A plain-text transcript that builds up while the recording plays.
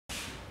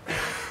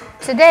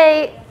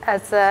Today,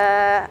 as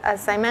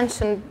I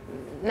mentioned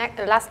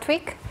last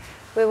week,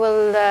 we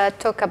will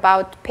talk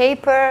about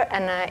paper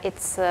and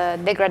its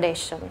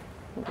degradation.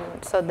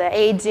 So the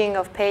aging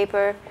of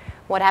paper,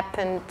 what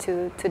happened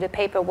to the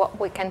paper, what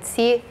we can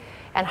see,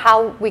 and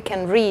how we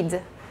can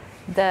read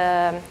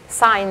the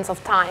signs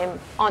of time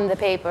on the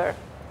paper.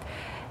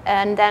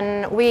 And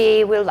then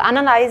we will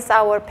analyze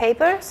our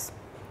papers.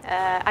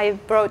 I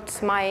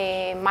brought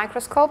my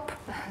microscope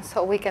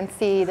so we can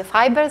see the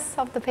fibers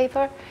of the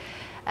paper.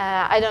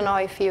 I don't know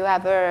if you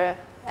ever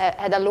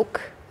had a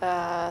look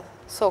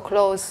so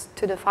close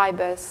to the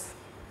fibers.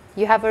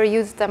 You ever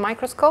used a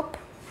microscope?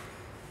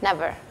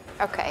 Never.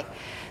 Okay.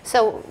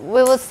 So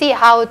we will see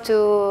how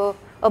to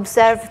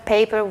observe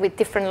paper with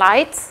different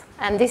lights.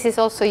 And this is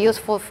also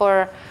useful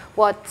for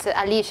what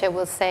Alicia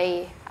will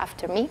say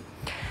after me.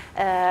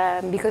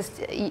 Because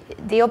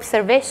the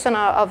observation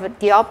of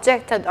the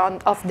object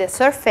of the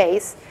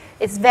surface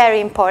is very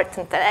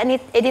important. And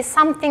it is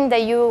something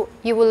that you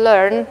will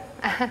learn.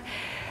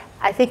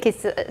 I think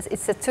it's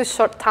a too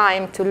short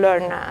time to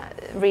learn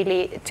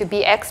really to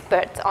be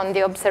expert on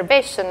the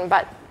observation,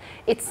 but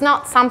it's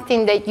not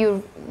something that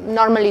you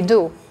normally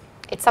do.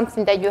 It's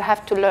something that you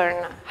have to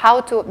learn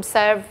how to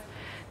observe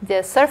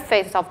the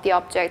surface of the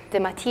object, the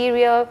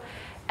material,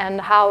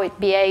 and how it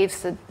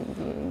behaves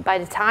by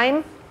the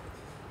time.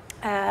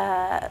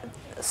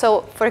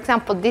 So, for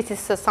example, this is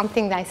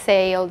something I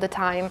say all the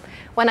time.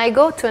 When I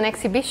go to an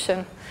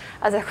exhibition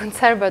as a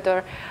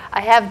conservator,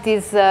 I have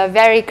this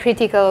very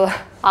critical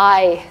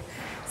eye.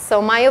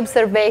 So my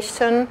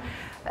observation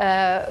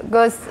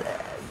goes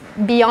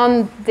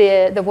beyond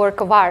the work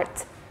of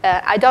art.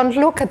 I don't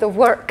look at the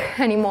work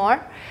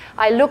anymore.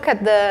 I look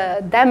at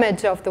the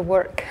damage of the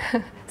work.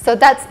 So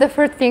that's the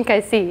first thing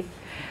I see,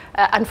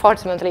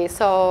 unfortunately.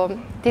 So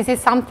this is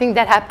something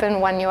that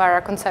happens when you are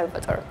a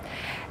conservator.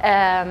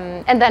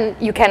 And then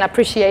you can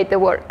appreciate the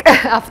work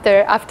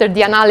after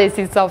the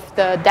analysis of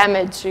the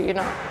damage,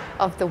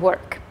 of the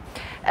work.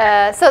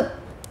 So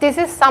this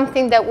is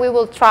something that we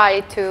will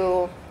try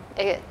to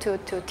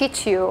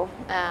teach you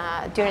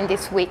during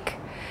this week.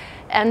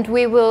 And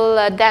we will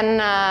then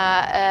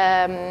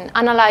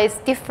analyze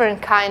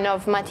different kind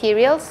of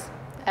materials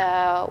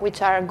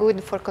which are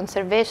good for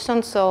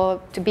conservation,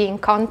 so to be in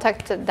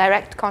contact,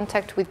 direct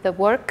contact with the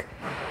work.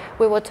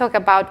 We will talk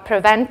about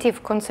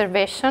preventive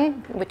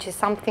conservation, which is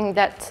something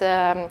that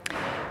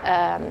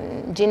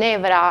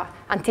Ginevra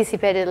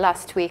anticipated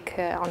last week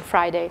on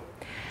Friday.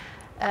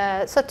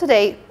 So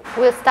today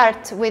we'll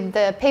start with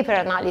the paper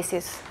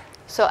analysis.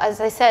 So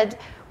as I said,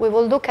 we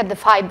will look at the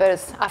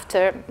fibers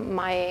after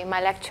my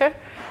lecture,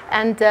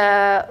 and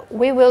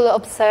we will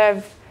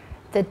observe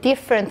the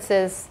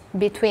differences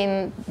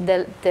between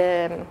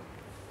the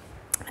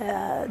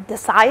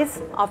size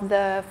of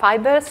the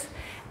fibers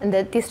and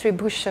the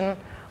distribution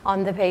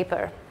on the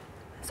paper.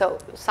 So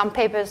some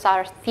papers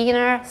are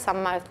thinner,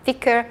 some are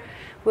thicker.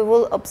 We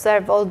will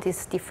observe all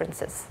these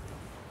differences.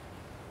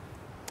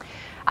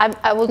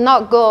 I will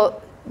not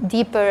go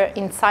deeper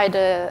inside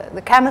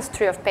the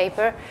chemistry of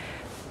paper,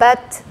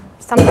 but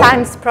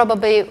sometimes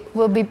probably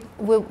we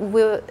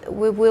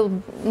will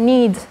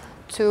need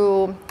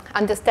to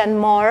understand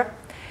more.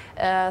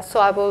 So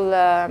I will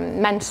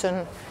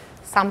mention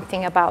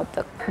something about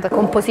the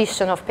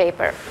composition of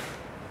paper.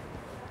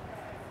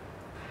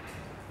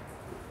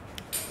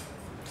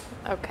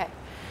 Okay.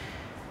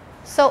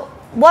 So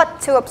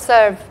what to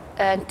observe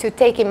and to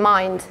take in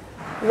mind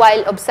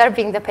while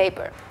observing the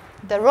paper?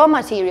 The raw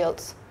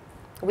materials.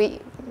 We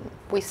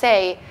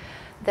say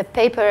the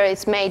paper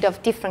is made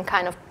of different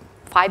kind of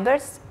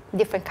fibers,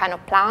 different kind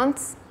of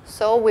plants.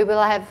 So we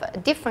will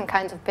have different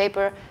kinds of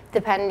paper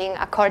depending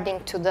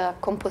according to the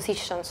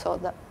composition, so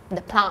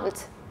the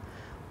plant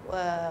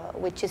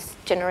which is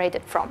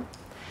generated from.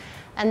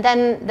 And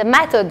then the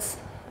methods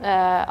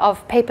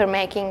of paper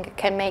making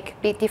can make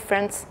big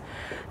difference.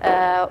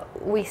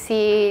 We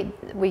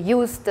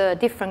use the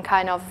different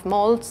kind of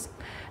molds.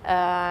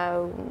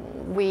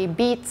 We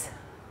beat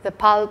the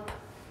pulp,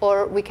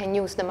 or we can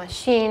use the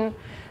machine.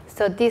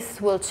 So this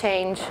will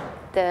change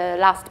the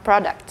last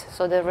product,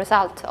 so the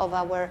result of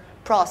our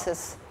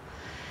process.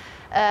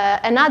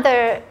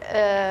 Another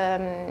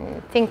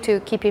thing to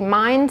keep in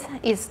mind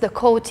is the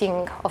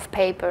coating of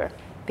paper,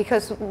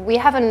 because we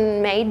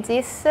haven't made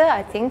this,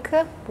 I think.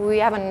 We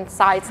haven't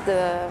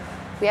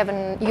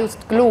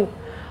used glue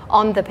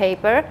on the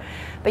paper,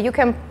 but you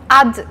can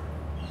add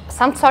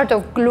some sort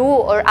of glue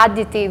or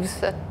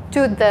additives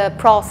to the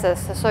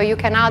process. So you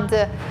can add,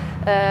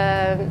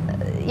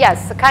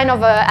 yes, kind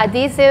of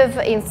adhesive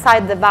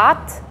inside the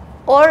vat,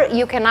 or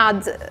you can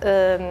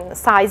add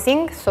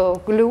sizing,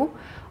 so glue,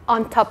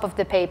 on top of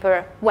the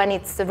paper when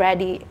it's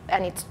ready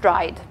and it's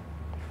dried.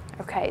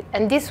 Okay,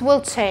 and this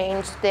will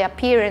change the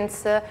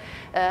appearance,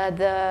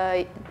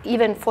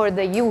 even for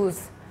the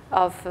use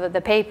of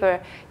the paper.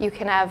 You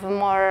can have a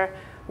more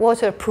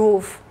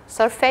waterproof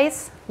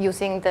surface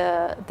using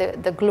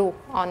the glue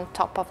on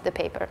top of the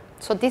paper.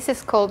 So this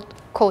is called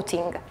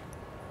coating.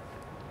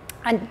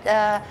 And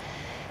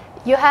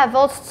you have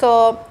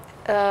also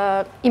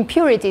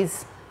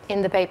impurities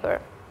in the paper.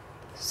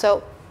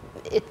 So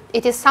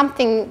it is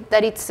something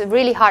that it's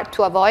really hard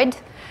to avoid.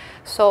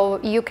 So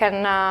you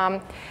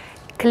can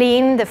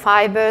clean the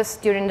fibers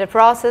during the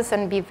process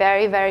and be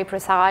very, very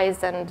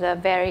precise and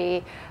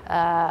very,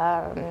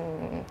 how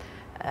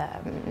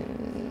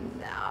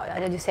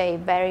do you say,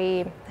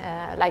 very,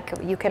 like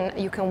you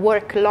can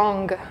work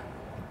long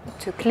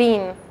to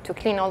clean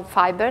all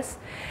fibers.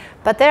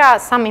 But there are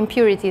some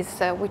impurities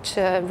which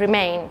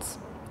remain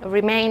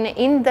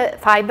in the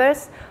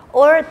fibers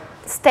or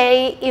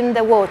stay in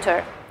the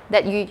water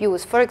that you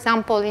use. For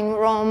example, in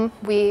Rome,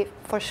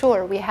 for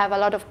sure we have a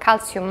lot of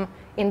calcium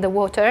in the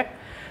water.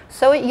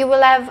 So you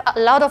will have a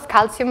lot of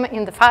calcium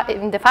in the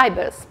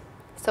fibers.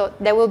 So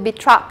they will be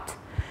trapped.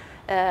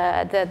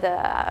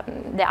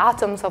 The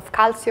atoms of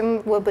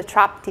calcium will be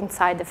trapped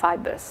inside the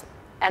fibers.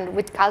 And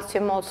with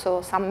calcium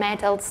also some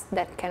metals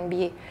that can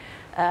be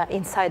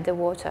inside the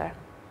water.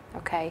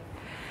 Okay.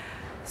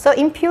 So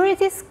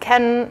impurities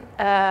can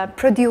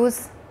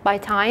produce, by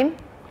time,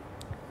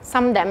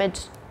 some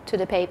damage to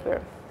the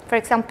paper. For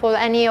example,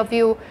 any of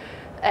you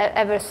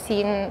ever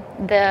seen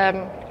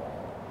the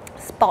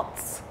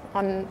spots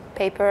on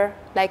paper,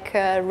 like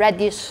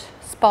reddish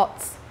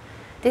spots?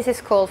 This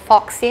is called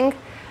foxing,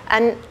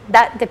 and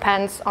that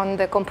depends on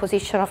the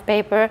composition of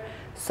paper.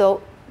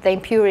 So the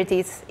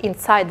impurities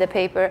inside the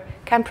paper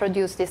can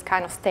produce this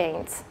kind of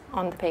stains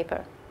on the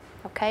paper.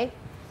 Okay?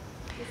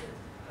 Is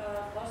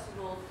it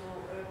possible to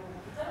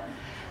remove them?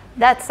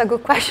 That's a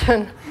good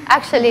question.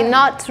 Actually,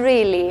 not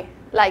really.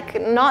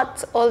 Like,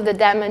 not all the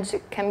damage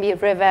can be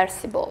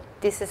reversible.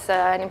 This is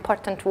an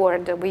important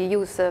word that we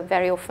use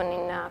very often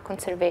in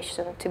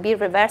conservation. To be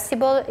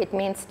reversible, it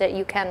means that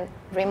you can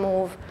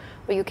remove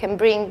or you can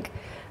bring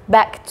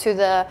back to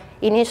the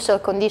initial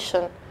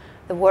condition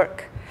the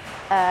work.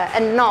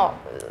 And no,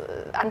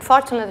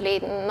 unfortunately,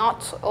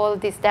 not all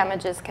these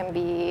damages can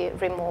be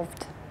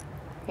removed.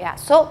 Yeah,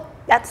 so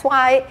that's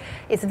why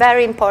it's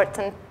very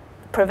important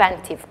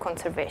preventive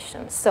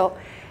conservation. So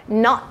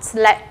not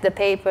let the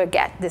paper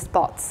get the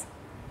spots.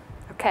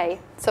 Okay,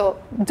 so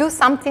do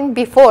something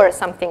before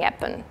something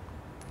happens.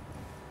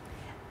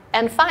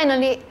 And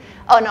finally,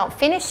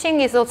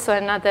 finishing is also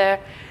another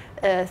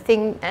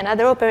thing,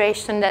 another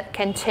operation that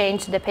can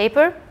change the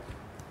paper.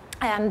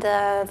 And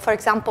for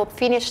example,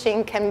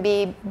 finishing can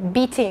be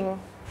beating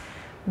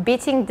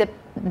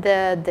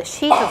the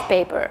sheet of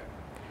paper.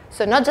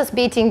 So not just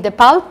beating the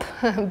pulp,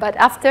 but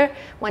after,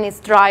 when it's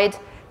dried,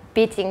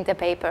 beating the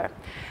paper.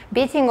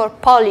 Beating or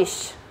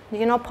polish. Do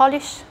you know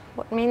polish?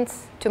 What it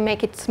means? To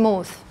make it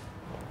smooth.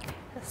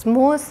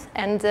 Smooth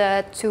and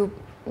to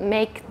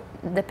make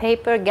the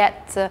paper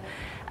get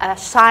a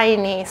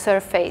shiny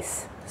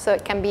surface. So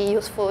it can be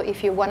useful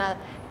if you want to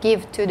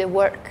give to the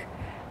work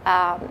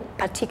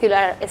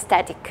particular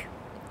aesthetic.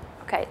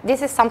 Okay,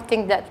 this is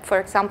something that, for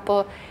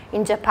example,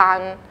 in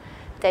Japan,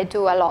 they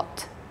do a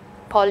lot.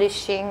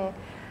 Polishing,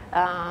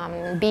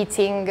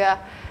 beating.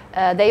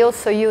 They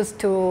also use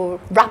to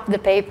wrap the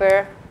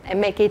paper and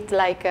make it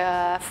like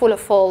full of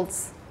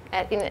folds.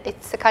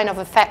 It's a kind of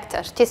effect,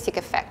 artistic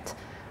effect,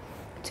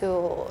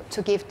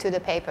 to give to the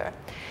paper.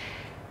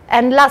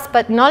 And last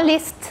but not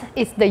least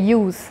is the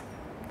use.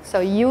 So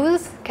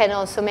use can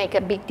also make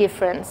a big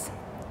difference.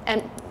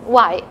 And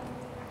why?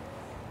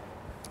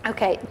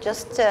 Okay,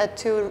 just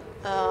to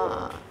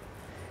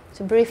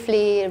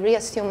briefly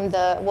reassume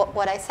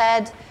what I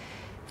said,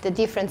 the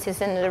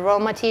differences in the raw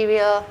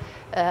material.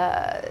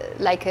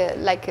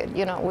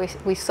 You know,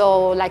 we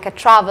saw like a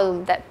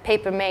travel that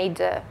paper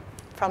made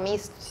from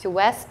east to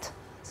west,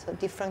 so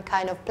different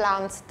kind of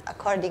plants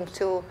according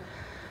to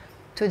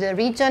the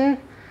region,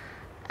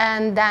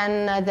 and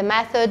then the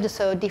method,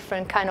 so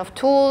different kind of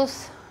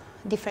tools,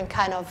 different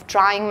kind of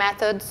drying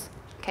methods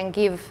can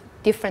give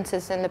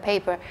differences in the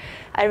paper.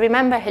 I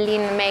remember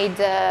Helene made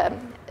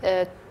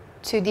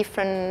 2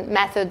 different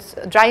methods,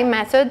 drying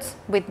methods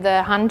with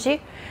the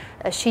hanji.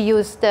 She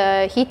used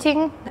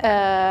heating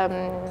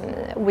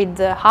with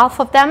half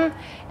of them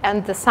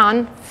and the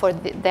sun for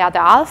the other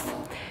half.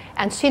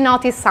 And she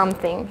noticed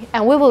something.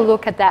 And we will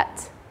look at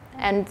that.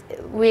 And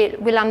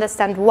we'll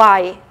understand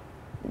why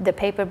the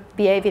paper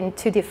behaves in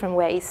 2 different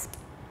ways.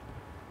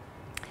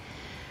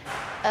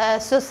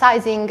 So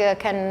sizing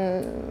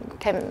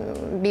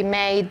can be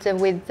made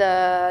with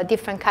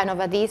different kind of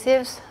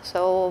adhesives.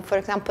 So, for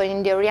example,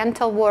 in the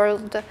Oriental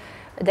world,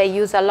 they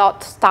use a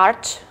lot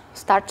starch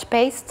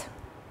paste.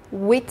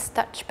 Wheat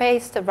starch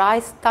paste,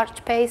 rice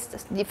starch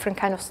paste, different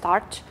kind of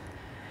starch.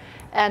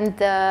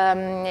 And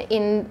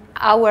in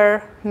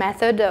our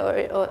method, or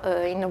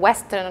in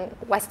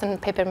Western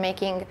paper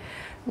making,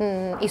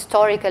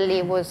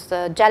 historically was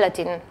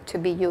gelatin to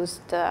be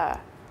used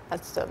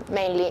as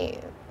mainly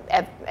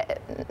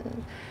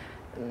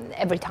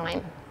every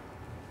time.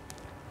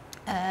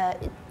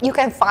 You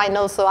can find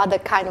also other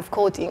kind of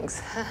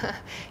coatings.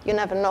 You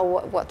never know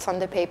what's on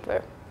the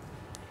paper.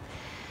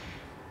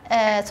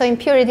 So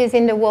impurities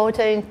in the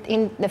water,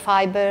 in the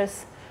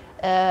fibers.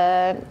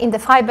 In the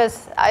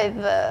fibers,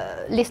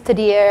 I've listed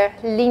here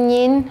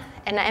lignin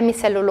and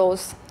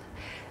hemicellulose.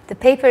 The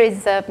paper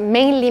is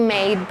mainly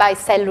made by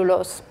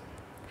cellulose.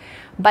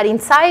 But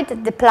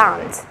inside the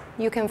plant,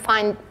 you can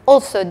find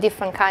also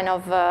different kind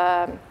of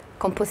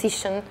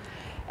composition.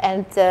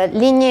 And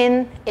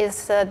lignin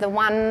is the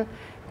one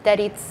that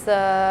it's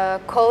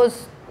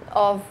cause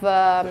of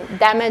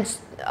damage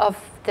of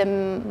the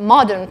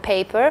modern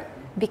paper,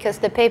 because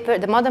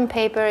the modern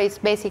paper is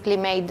basically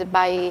made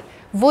by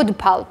wood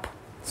pulp,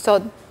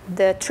 so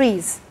the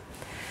trees.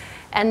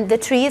 And the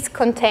trees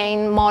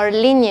contain more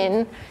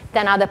lignin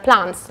than other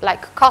plants,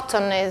 like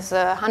cotton is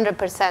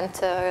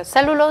 100%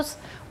 cellulose,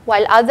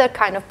 while other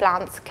kind of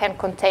plants can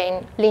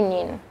contain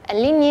lignin. And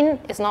lignin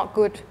is not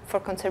good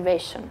for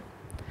conservation.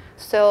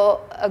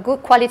 So a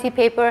good quality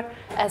paper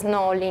has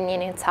no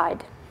lignin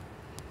inside.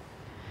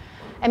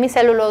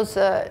 Hemicellulose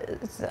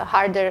is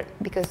harder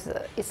because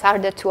it's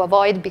harder to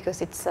avoid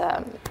because it's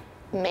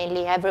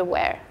mainly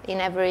everywhere in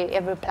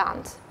every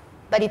plant,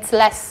 but it's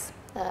less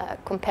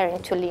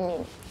comparing to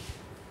lignin.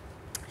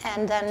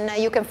 And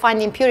then you can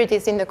find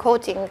impurities in the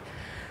coating,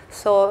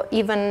 so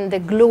even the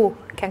glue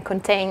can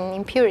contain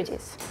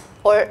impurities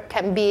or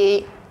can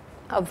be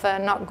of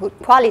not good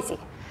quality.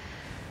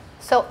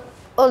 So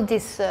all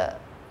this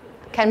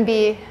can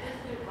be. If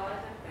we buy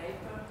the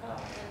paper cup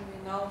and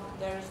we know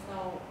there is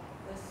no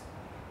this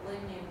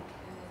lignin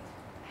in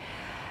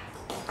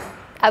it.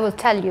 I will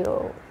tell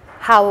you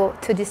how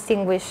to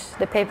distinguish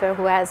the paper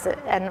who has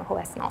and who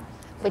has not,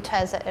 which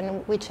has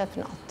and which have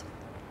not.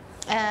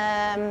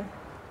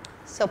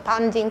 So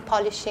pounding,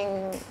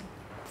 polishing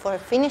for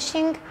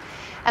finishing,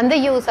 and the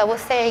use. I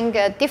was saying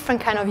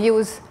different kind of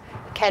use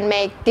can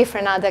make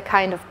different other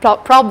kind of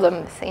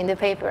problems in the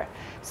paper.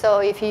 So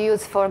if you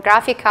use for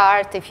graphic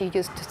art, if you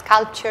use to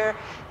sculpture,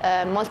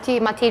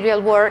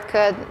 multi-material work,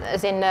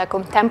 as in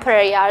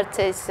contemporary art,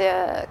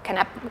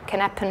 can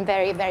happen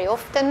very, very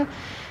often.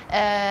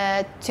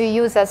 To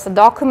use as a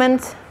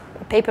document,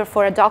 paper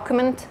for a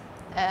document,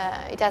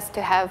 it has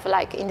to have,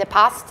 like in the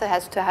past, it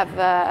has to have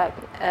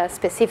a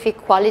specific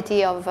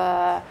quality of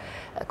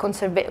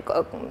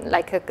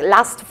like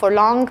last for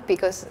long,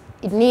 because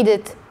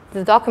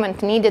the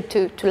document needed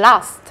to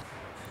last.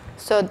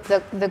 So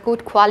the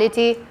good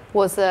quality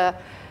was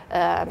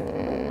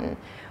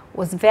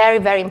very,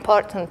 very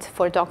important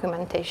for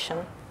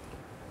documentation.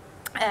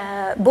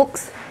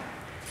 Books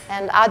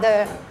and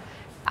other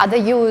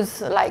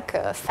use, like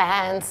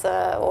fans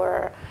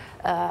or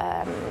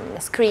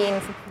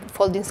screen,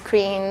 folding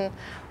screen,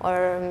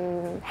 or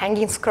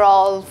hanging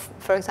scroll,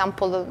 for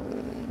example.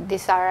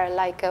 These are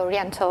like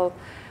oriental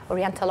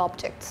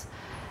objects.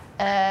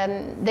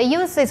 The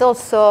use is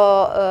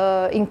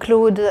also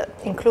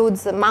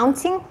includes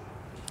mounting.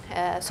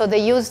 So the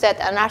use that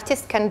an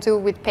artist can do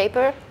with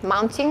paper,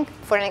 mounting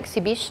for an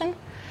exhibition.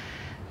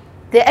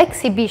 The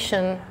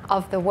exhibition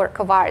of the work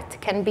of art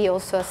can be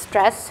also a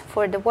stress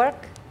for the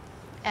work.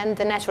 And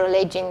the natural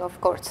aging, of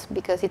course,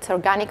 because it's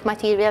organic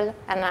material,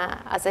 and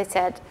as I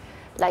said,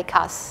 like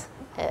us,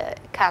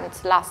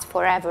 can't last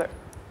forever.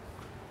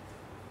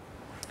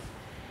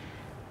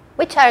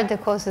 Which are the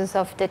causes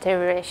of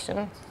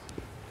deterioration?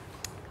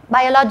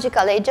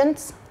 Biological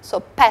agents,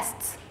 so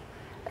pests,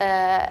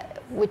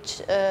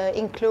 which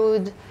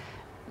include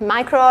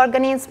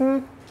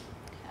microorganisms,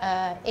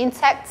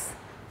 insects,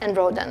 and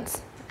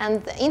rodents.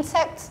 And the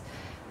insects,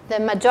 the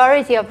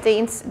majority of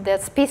the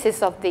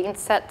species of the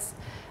insects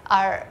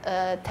are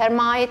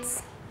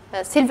termites,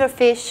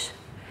 silverfish,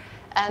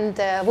 and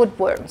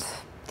woodworms.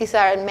 These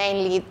are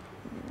mainly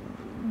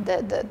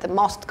the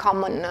most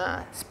common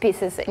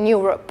species in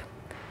Europe,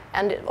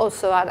 and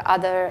also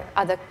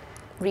other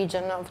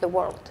regions of the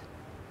world.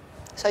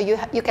 So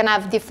you can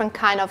have different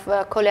kind of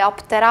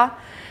coleoptera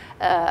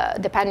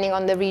depending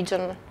on the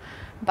region,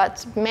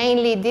 but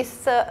mainly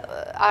these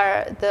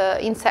are the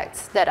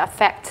insects that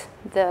affect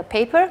the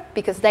paper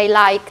because they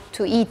like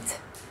to eat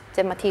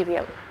the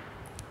material.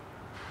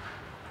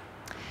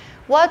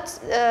 What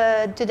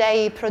do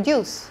they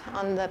produce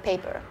on the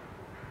paper?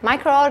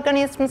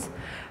 Microorganisms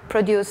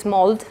produce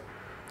mold.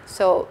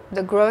 So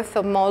the growth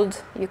of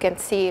mold you can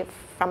see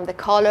from the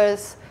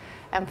colors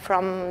and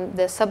from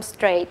the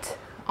substrate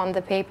on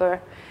the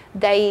paper.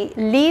 They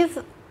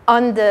live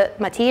on the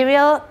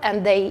material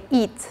and they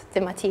eat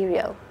the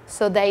material.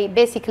 So they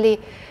basically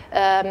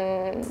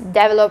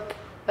develop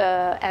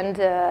and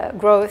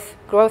growth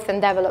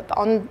and develop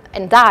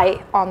and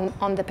die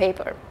on the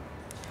paper.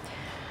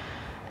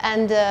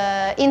 And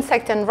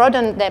insect and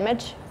rodent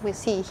damage we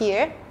see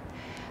here.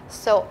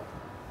 So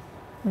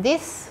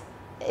this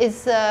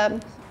is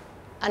an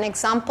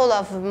example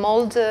of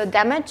mold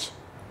damage.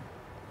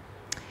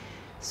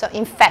 So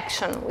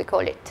infection, we call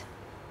it.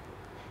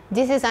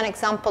 This is an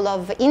example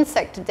of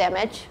insect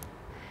damage.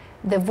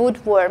 The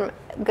woodworm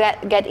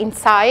get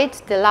inside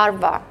the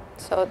larva,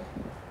 so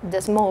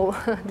the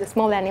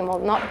small animal,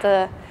 not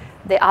the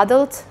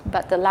adult,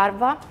 but the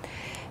larva.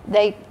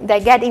 They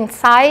get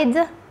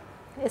inside.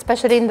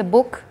 Especially in the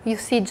book, you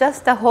see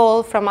just a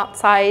hole from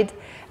outside,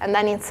 and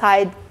then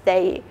inside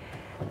they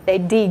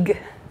dig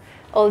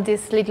all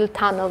these little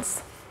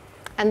tunnels,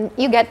 and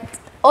you get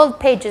all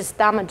pages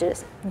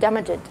damaged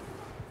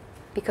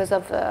because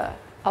of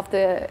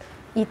the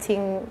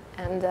eating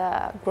and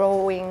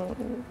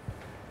growing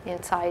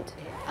inside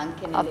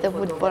Anche of nelle the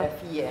wood board.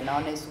 fotografie, no?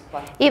 Nei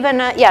supporti. Even,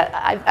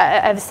 yeah,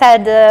 I've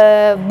said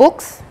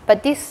books,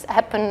 but this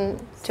happened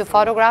to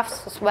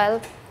photographs as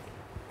well,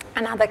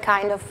 and other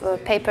kind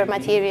of paper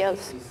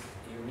materials.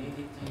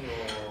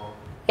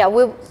 Yeah,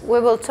 we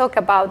will talk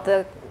about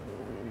the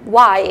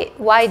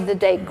why do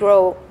they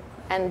grow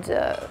and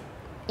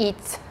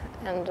eat,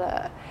 and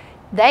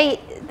they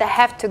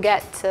have to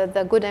get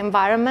the good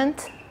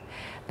environment,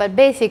 but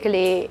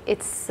basically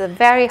it's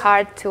very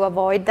hard to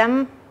avoid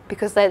them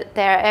because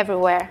they're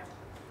everywhere,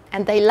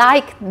 and they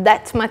like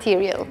that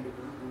material.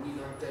 We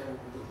don't have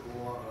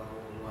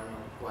one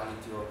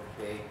quality of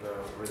paper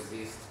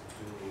resist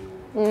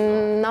to...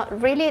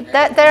 Not really.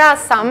 There are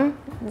some.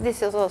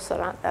 This is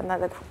also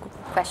another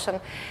question.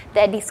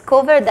 They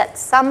discovered that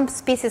some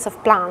species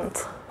of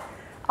plant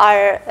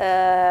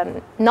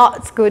are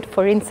not good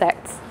for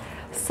insects.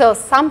 So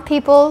some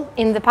people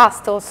in the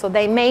past also,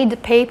 they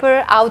made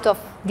paper out of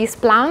these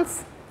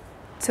plants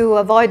to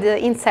avoid the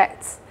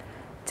insects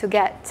to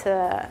get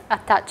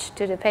attached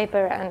to the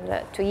paper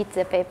and to eat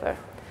the paper.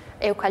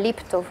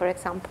 Eucalipto, for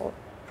example.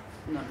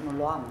 No, non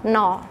lo amo.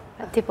 No,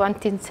 è tipo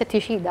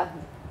antinsetticida.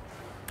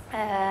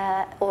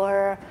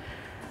 Or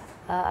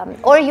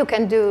you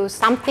can do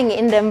something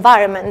in the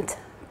environment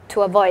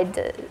to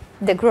avoid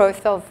the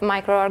growth of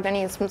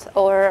microorganisms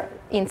or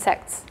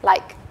insects,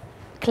 like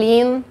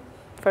clean,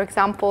 for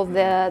example,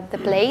 the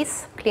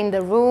place, clean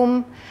the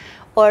room,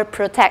 or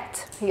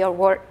protect your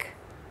work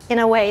in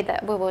a way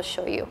that we will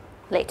show you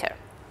later.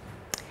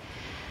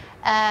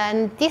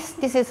 And this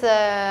is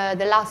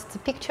the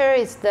last picture,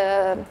 is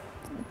the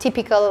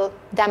typical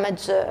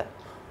damage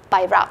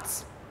by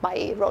rats,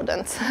 by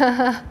rodents,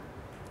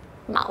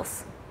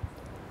 mouse.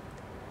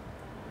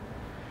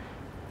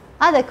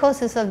 Other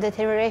causes of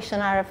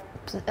deterioration are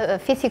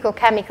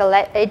physical-chemical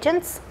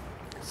agents.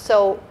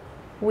 So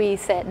we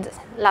said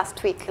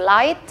last week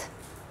light,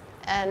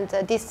 and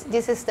this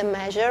is the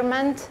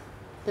measurement.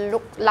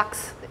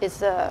 Lux is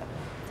the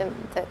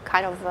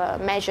kind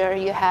of measure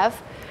you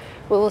have.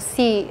 We will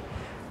see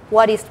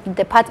what is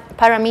the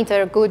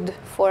parameter good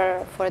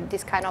for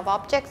this kind of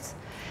objects.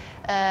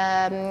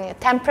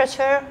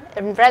 Temperature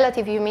and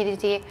relative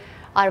humidity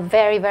are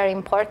very, very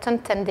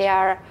important, and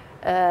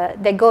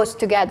they go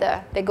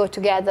together. They go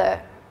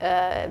together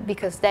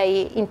because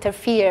they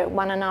interfere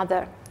one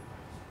another.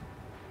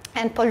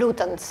 And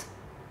pollutants,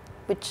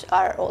 which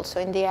are also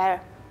in the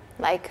air,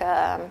 like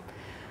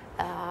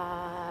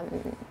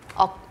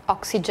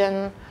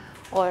oxygen,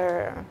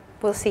 or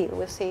we'll see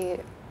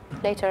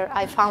later.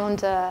 I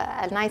found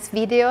a nice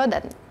video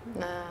that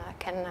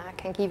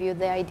can give you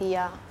the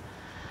idea.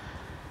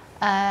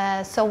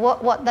 So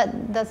what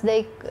does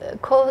they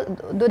cause?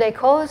 Do they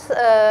cause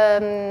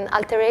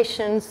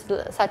alterations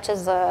such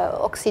as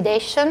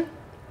oxidation,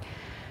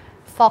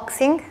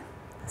 foxing,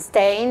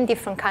 stain,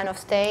 different kind of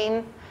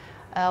stain.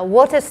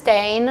 Water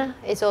stain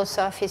is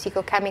also a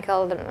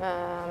physical-chemical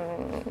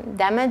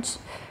damage.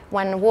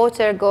 When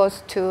water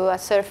goes to a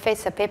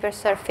surface, a paper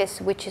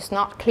surface, which is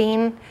not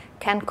clean,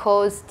 can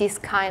cause this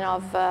kind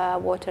of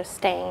water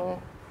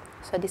stain.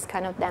 So this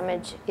kind of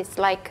damage is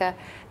like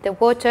the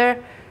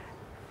water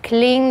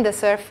clean the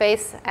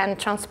surface and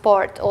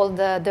transport all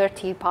the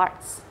dirty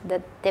parts,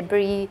 the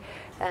debris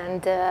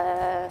and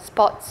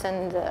spots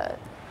and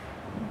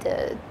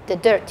the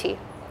dirty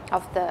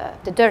of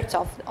the dirt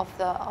of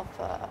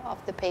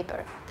the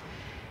paper,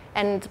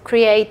 and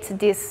create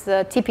this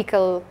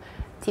typical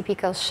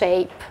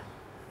shape.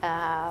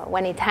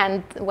 When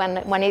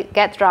it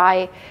gets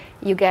dry,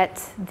 you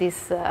get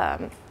this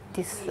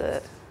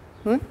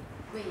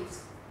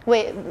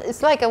Waves.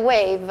 It's like a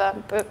wave.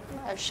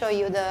 I'll show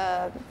you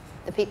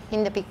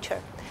in the picture.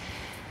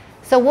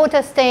 So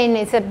water stain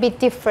is a bit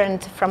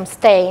different from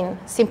stain,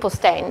 simple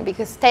stain,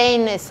 because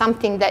stain is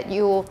something that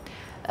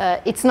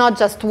it's not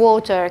just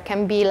water. It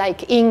can be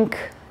like ink,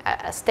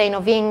 a stain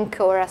of ink,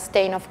 or a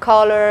stain of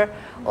color,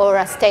 or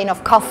a stain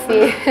of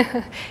coffee.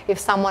 If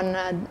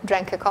someone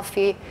drank a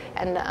coffee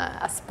and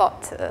a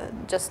spot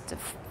just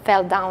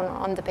fell down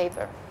on the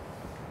paper.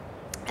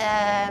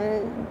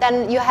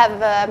 Then you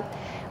have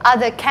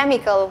other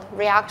chemical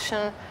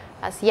reaction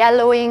as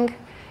yellowing.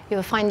 You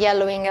will find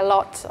yellowing a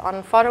lot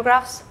on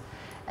photographs,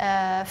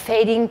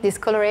 fading,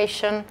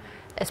 discoloration,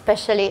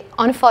 especially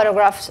on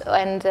photographs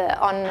and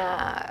on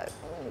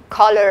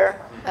color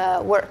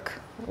work,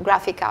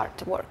 graphic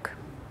art work.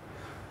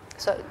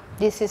 So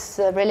this is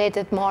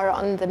related more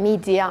on the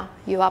media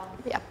you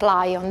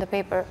apply on the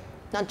paper,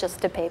 not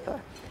just the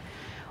paper.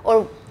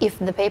 Or if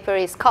the paper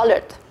is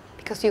colored,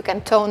 because you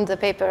can tone the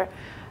paper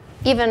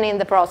even in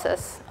the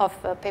process of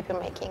paper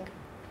making,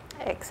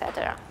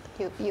 etc.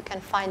 You can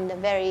find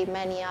very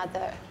many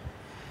other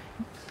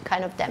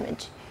kind of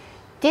damage.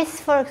 This,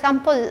 for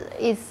example,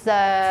 is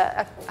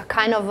a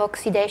kind of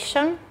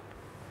oxidation.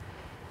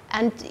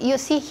 And you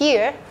see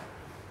here,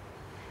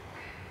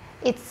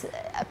 it's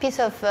a piece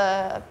of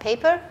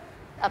paper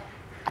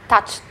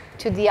attached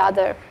to the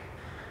other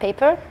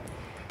paper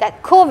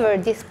that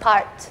covered this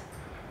part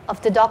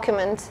of the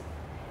document.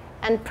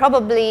 And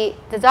probably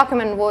the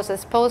document was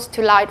exposed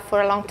to light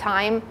for a long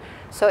time,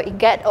 So it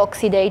gets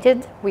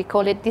oxidated. We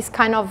call it this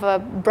kind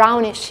of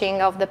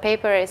brownishing of the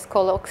paper is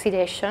called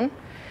oxidation.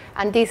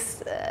 And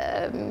this,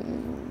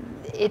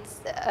 it's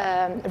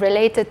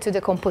related to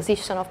the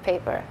composition of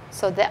paper.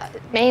 So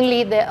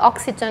mainly the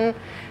oxygen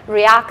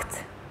reacts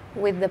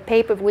with the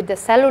paper, with the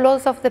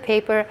cellulose of the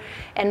paper,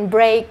 and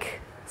break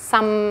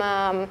some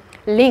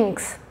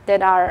links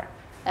that are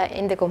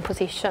in the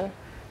composition.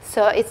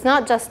 So it's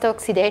not just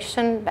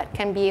oxidation, but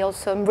can be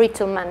also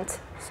embrittlement.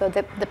 So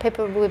the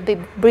paper will be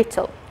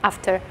brittle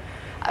after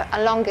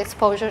a long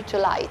exposure to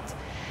light.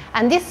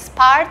 And this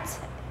part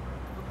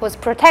was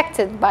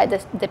protected by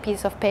the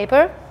piece of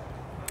paper,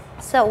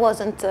 so it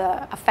wasn't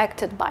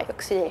affected by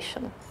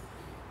oxidation.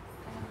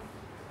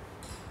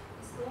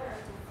 Is there a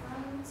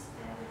difference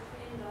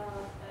between the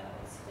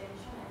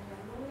oxidation and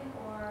removing,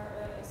 or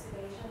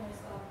oxidation is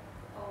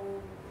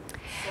all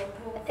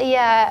circle?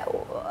 Yeah,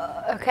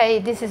 okay,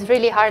 this is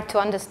really hard to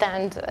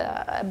understand,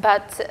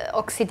 but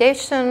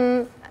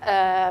oxidation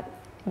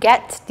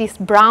gets this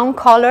brown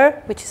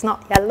color, which is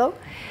not yellow,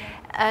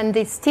 and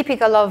it's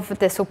typical of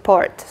the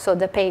support, so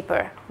the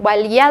paper,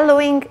 while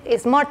yellowing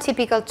is more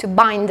typical to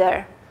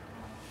binder.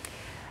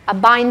 A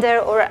binder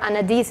or an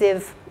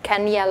adhesive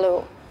can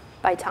yellow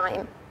by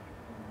time.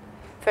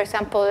 For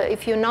example,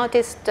 if you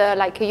noticed,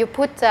 like you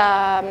put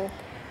a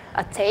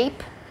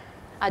tape,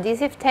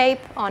 adhesive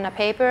tape on a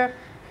paper,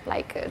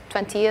 like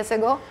 20 years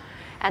ago,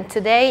 and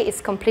today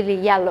it's completely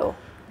yellow.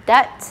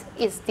 That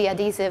is the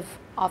adhesive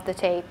of the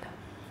tape,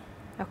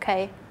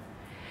 okay?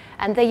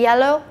 And the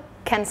yellow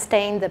can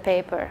stain the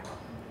paper.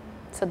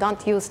 So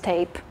don't use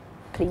tape,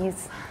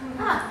 please.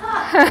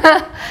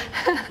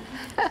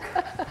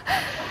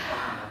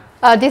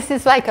 This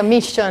is like a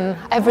mission.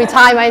 Every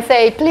time I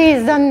say,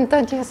 please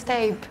don't use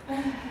tape.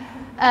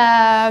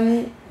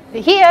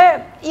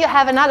 Here you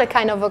have another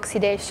kind of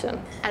oxidation,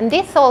 and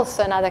this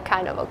also another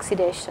kind of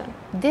oxidation.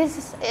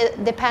 This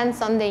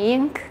depends on the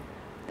ink.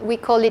 We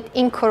call it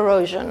ink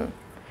corrosion.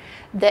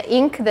 The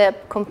ink, the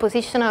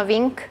composition of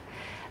ink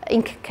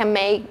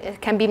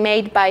can be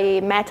made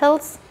by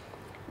metals.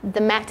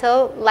 The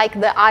metal, like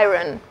the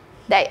iron,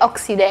 they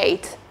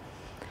oxidate,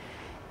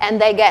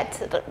 and they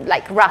get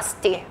like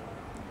rusty.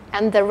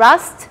 And the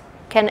rust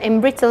can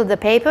embrittle the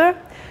paper,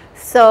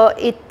 so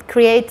it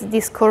creates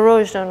this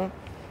corrosion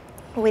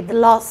with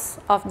loss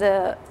of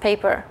the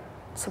paper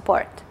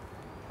support.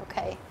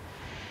 Okay.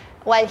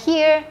 While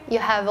here you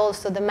have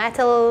also the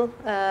metal,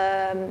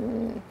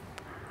 come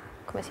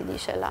si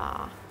dice,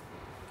 la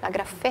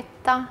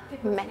graffetta,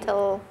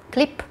 metal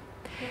clip,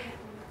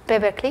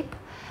 paper clip,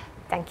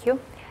 thank you.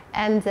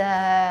 And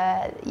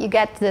you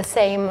get the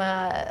same,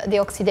 the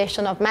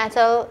oxidation of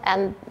metal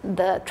and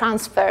the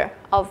transfer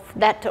of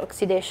that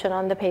oxidation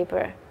on the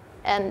paper.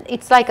 And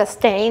it's like a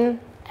stain,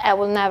 it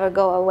will never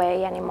go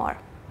away anymore.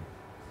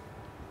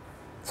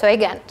 So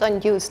again,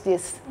 don't use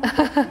this.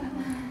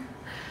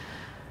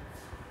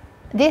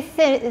 This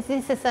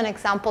is an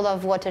example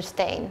of water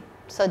stain.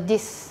 So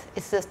this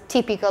is the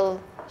typical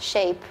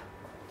shape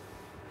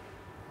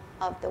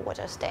of the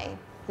water stain.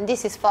 And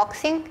this is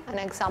foxing, an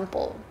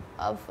example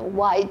of a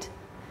wide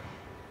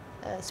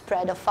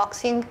spread of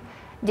foxing.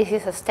 This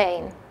is a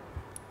stain.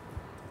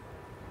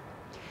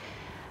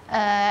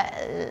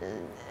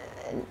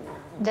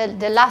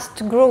 The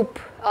last group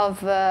of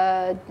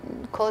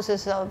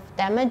causes of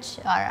damage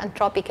are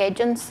anthropic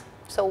agents.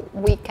 So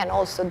we can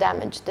also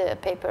damage the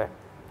paper.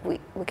 We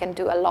can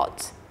do a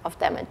lot of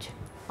damage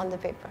on the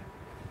paper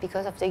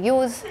because of the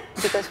use,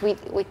 because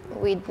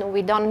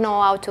we don't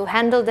know how to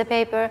handle the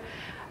paper.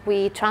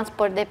 We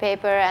transport the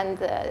paper and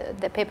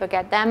the paper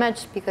get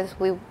damaged because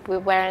we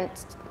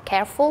weren't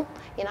careful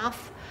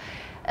enough.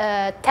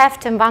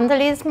 Theft and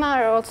vandalism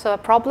are also a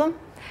problem,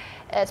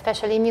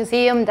 especially in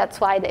museums. That's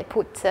why they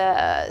put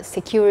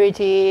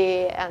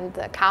security and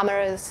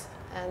cameras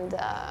and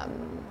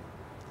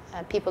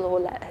people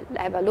who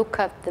have a look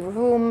at the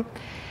room.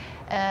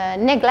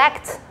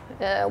 Neglect,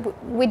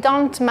 we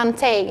don't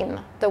maintain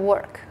the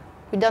work.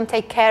 We don't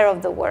take care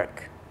of the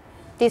work.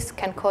 This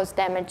can cause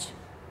damage.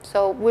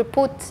 So we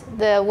put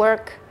the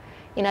work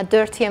in a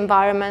dirty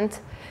environment.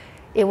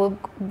 It will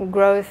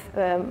grow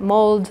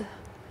mold,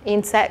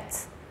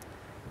 insects,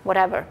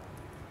 whatever.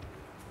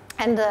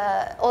 And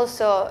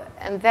also,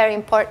 and very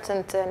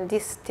important, and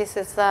this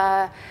is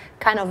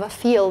kind of a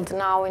field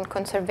now in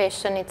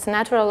conservation, it's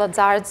natural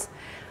hazards.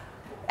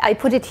 I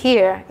put it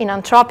here in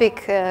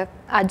anthropic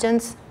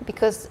agents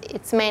because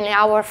it's mainly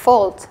our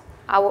fault.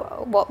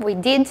 What we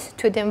did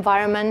to the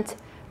environment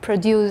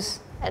produce,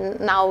 and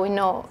now we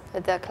know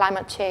that the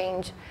climate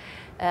change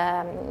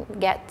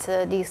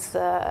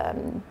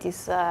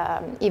these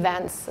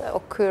events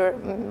occur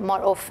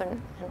more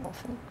often and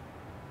often.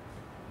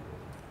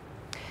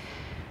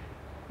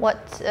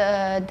 What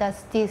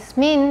does this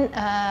mean?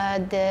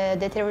 The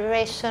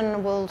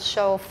deterioration will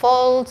show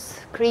folds,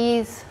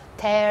 crease,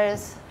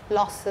 tears,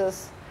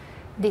 losses,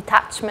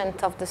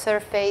 detachment of the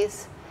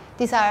surface.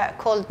 These are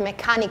called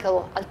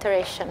mechanical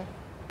alteration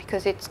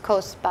because it's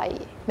caused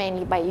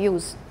mainly by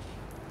use.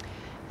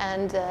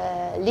 And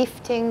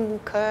lifting,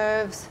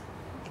 curves,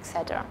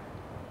 etc.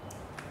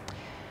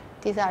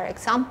 These are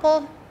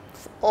examples: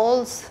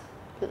 holes,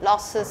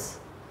 losses,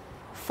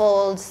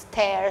 folds,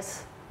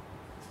 tears.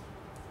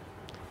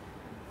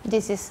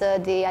 This is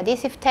the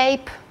adhesive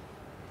tape.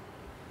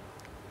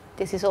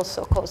 This is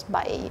also caused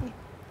by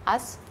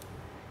us.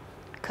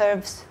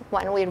 Curves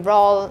when we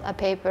roll a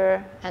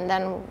paper and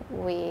then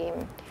we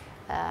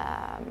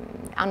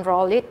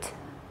unroll it,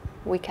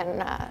 we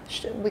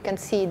can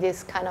see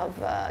this kind of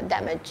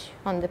damage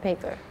on the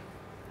paper.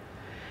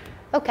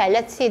 Okay,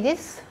 let's see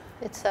this.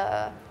 It's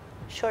a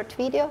short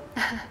video.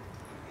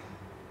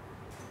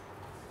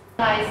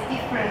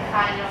 Different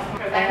kind of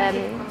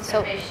preventive conservation.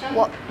 So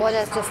what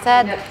I just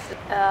said,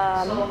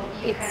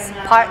 it's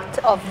part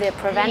of the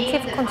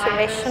preventive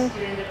conservation.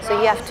 So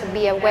you have to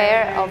be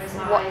aware of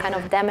what kind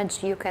of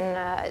damage you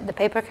can, the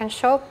paper can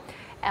show,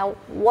 and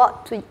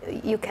what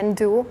you can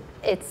do.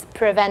 It's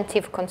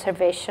preventive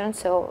conservation.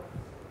 So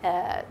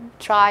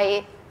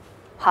try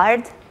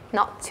hard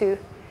not to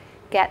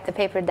get the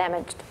paper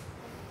damaged.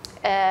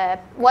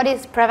 What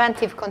is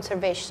preventive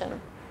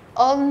conservation?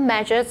 All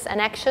measures and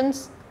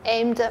actions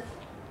aimed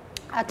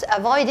at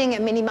avoiding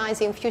and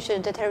minimizing future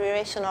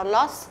deterioration or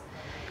loss.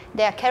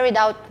 They are carried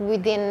out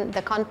within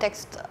the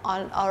context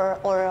or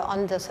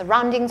on the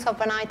surroundings of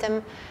an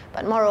item,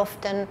 but more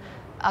often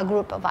a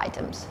group of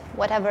items,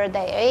 whatever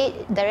their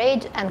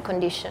age and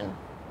condition.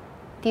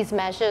 These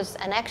measures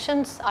and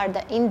actions are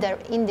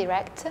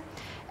indirect.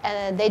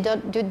 They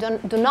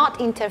do not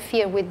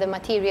interfere with the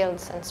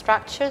materials and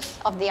structures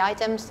of the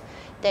items.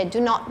 They do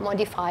not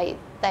modify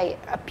their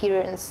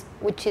appearance,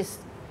 which is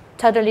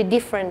totally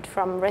different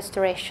from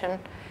restoration.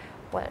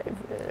 Well,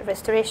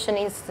 restoration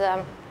is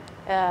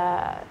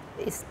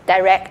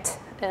direct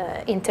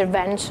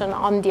intervention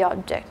on the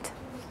object,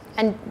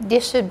 and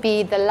this should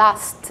be the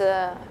last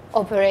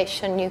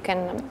operation you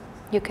can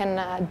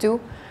do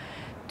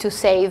to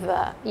save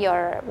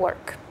your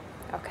work.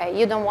 Okay,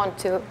 you don't want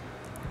to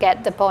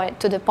get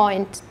to the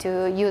point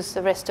to use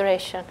the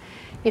restoration.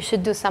 You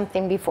should do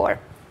something before.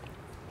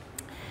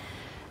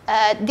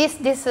 This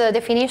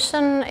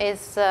definition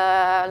is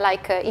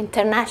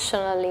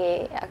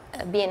internationally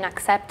being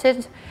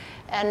accepted,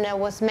 and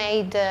was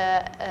made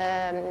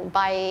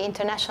by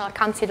International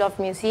Council of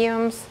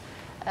Museums,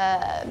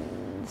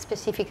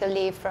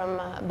 specifically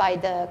by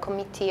the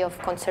Committee of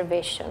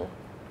Conservation.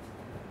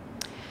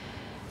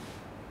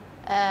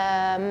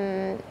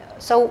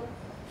 So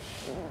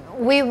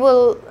we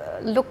will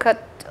look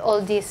at all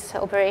this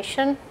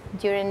operation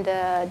during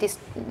these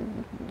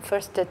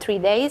first 3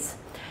 days.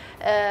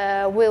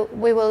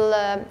 We will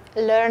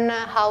learn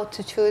how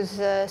to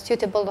choose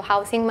suitable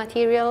housing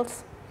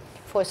materials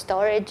for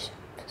storage,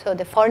 so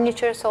the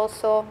furnitures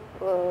also,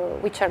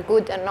 which are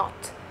good and not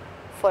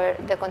for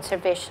the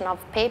conservation of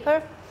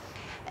paper,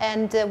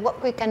 and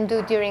what we can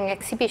do during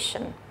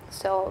exhibition.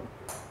 So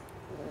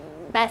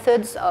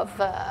methods of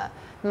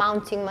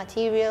mounting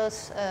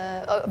materials,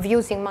 of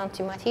using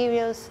mounting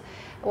materials,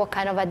 what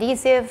kind of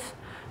adhesive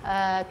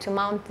to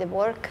mount the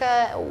work,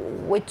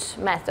 which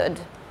method.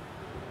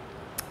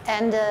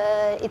 And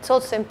it's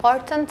also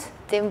important,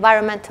 the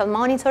environmental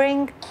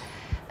monitoring.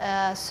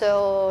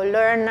 So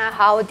learn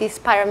how these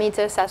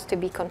parameters has to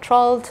be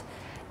controlled,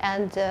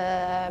 and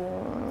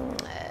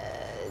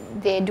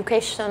the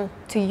education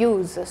to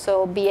use.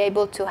 So be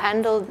able to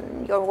handle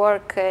your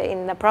work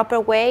in the proper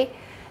way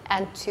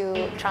and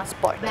to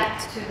transport it.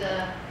 Back to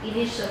the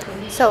initial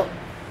condition. So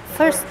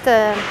first,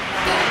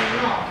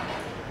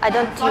 I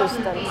don't use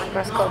the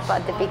microscope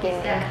at the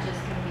beginning.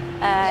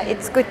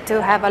 It's good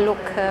to have a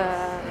look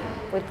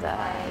with the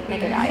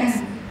naked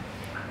eyes.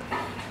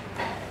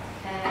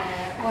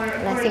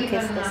 And I think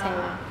it's the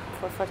same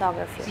for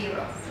photography.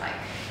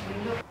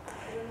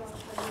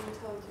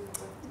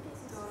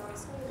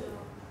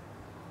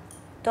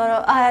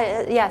 Doro,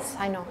 yes,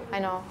 I know.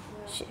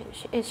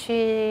 Is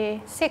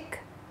she sick?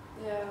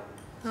 Yeah,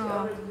 she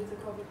already did the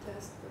COVID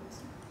test, but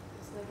it's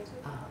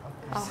negative.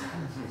 Oh,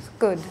 it's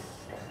good.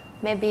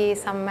 Maybe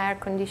some air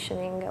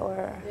conditioning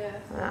or...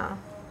 Yeah.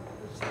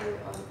 Actually,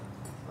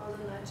 all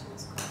the night she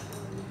was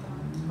coughing really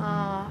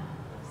bad.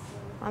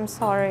 I'm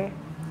sorry.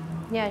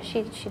 Yeah,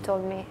 she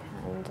told me,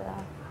 and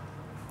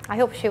I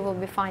hope she will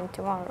be fine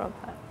tomorrow.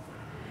 But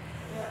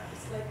yeah,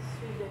 it's like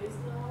 3 days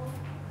now.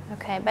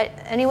 okay, but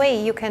anyway,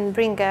 you can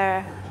bring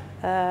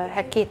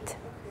her kit.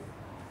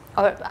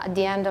 Or at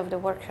the end of the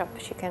workshop,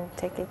 she can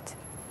take it.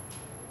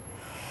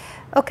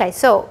 Okay,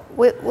 so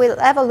we'll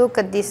have a look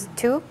at these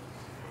two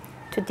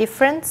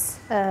different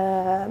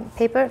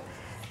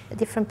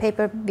different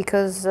paper,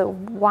 because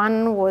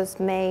one was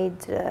made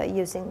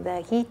using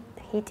the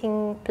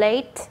heating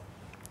plate,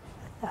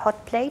 the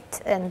hot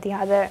plate, and the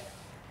other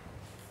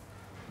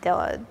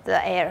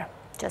the air,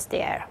 just the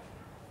air.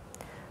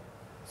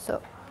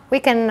 So we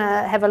can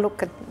have a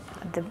look at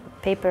the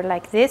paper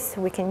like this.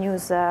 We can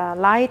use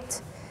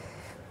light.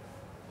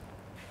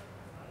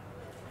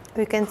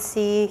 We can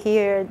see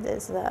here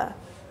there's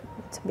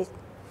it's a bit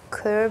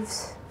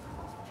curves,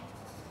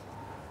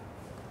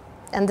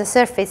 and the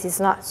surface is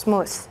not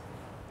smooth.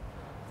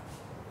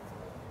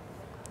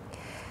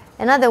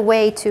 Another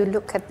way to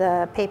look at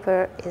the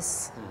paper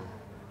is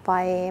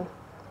by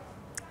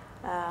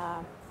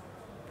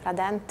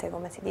radente,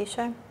 come si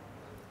dice?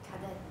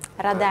 Cadente.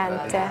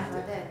 Radente.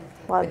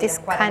 Well, this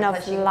kind of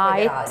 45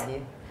 light,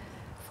 gradi.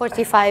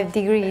 45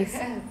 degrees.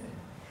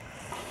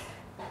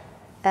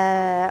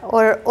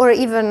 Or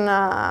even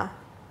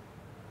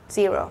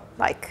 0,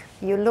 like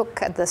you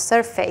look at the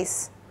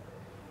surface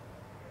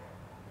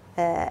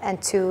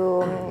and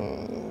to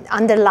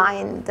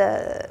underline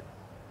the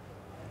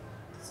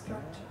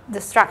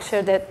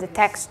structure, the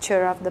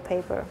texture of the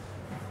paper.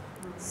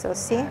 So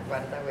see?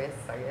 Guarda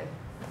questa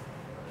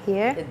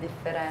Here, che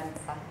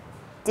differenza.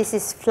 this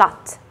is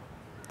flat,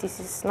 this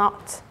is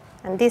not.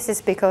 And this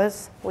is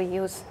because we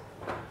use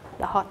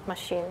the hot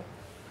machine.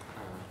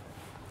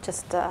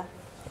 Just a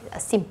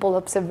simple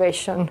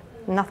observation,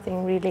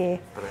 nothing really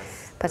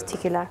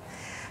particular.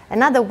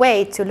 Another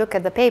way to look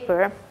at the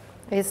paper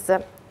is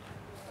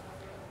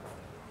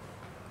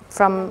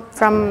from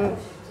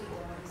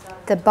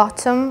the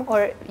bottom,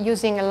 or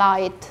using a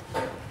light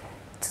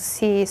to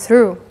see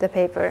through the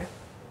paper.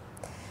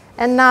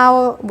 And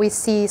now we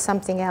see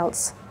something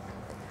else.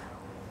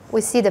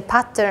 We see the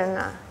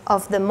pattern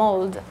of the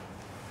mold.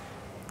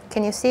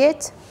 Can you see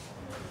it?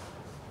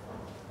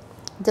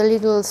 The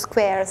little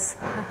squares.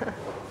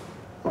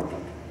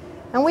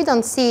 And we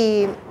don't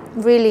see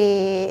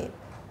really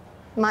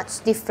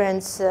much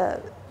difference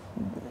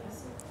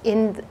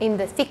in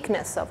the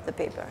thickness of the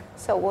paper.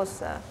 So it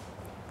was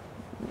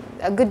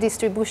a good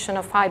distribution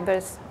of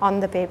fibers on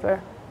the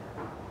paper.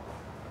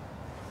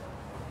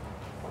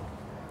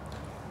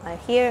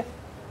 Here.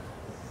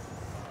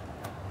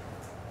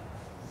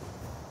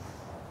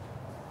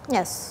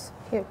 Yes,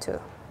 here too.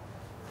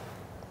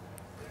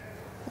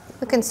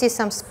 We can see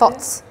some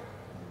spots.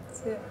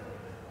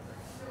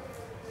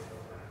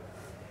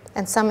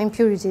 And some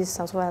impurities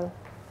as well.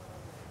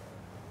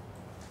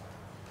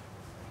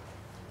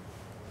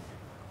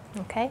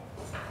 Okay.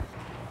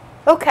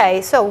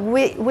 Okay, so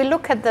we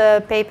look at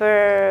the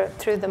paper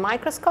through the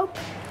microscope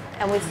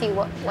and we see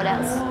what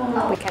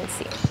else we can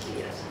see.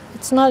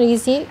 It's not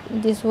easy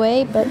this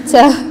way, but so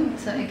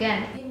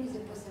again,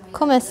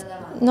 come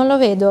non lo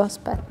vedo,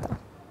 aspetta.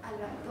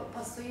 Allora,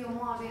 posso io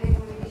muovere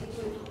come dici tu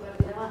e tu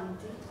guardi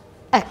davanti?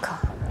 Ecco,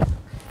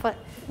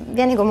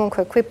 vieni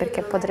comunque qui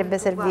perché potrebbe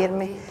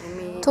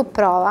servirmi. Tu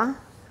prova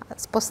a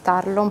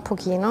spostarlo un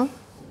pochino,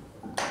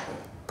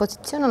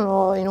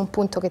 posizionalo in un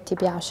punto che ti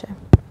piace,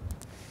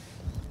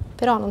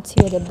 però non si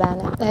vede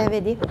bene.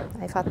 Vedi?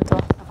 Hai fatto...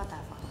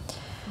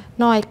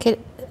 No, è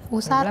che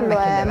usarlo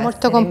è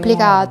molto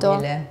complicato.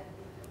 Immobile.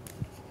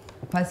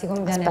 Quasi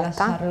conviene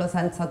Aspetta. lasciarlo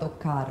senza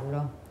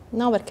toccarlo.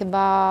 No, perché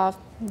va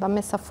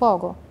messo a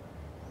fuoco.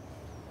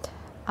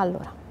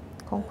 Allora,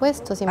 con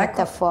questo si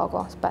mette a fuoco.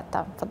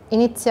 Aspetta,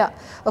 inizia.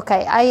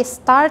 Ok, I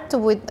start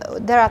with.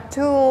 There are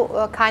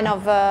two kind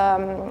of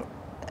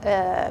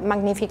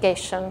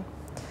magnification.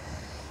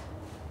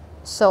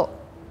 So,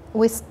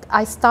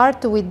 I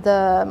start with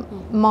the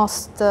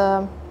most,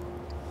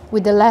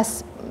 with the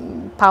less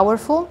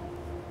powerful.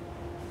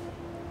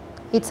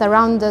 It's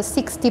around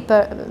 60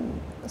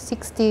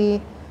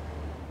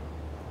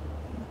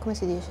 come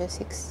si dice?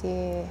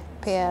 60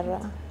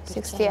 per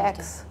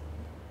 60x.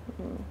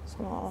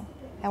 So,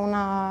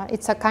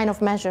 it's a kind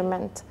of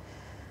measurement.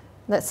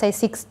 Let's say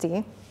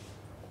 60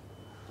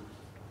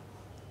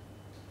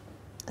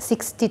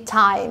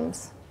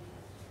 times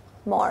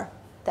more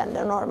than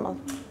the normal.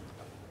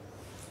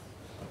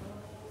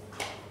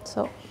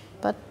 So,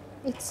 but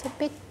it's a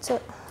bit...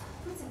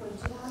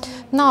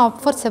 No,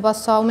 forse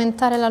posso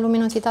aumentare la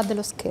luminosità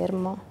dello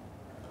schermo.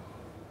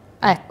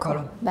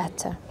 Eccolo,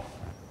 better.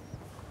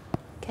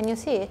 Can you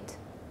see it?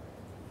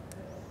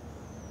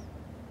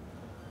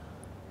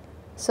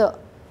 So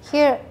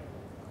here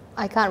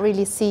I can't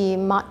really see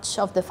much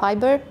of the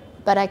fiber,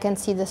 but I can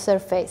see the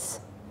surface.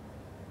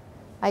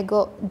 I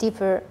go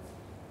deeper,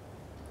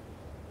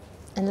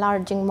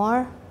 enlarging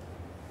more,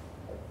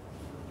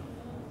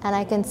 and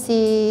I can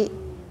see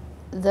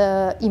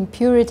the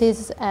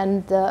impurities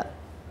and the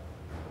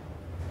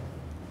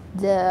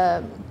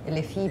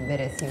Le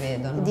fibre si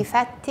vedono.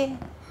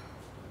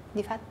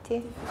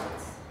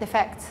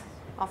 defects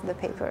of the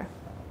paper.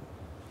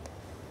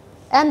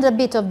 And a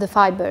bit of the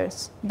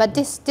fibers. But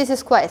this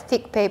is quite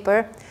thick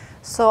paper,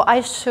 so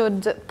I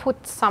should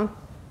put some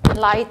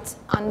light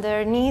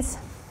underneath.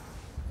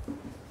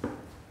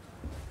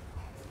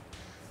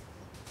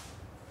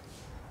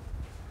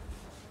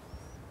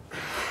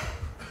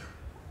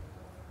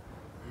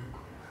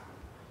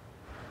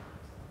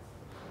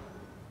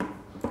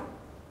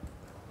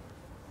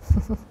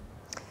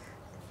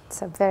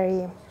 It's a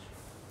very...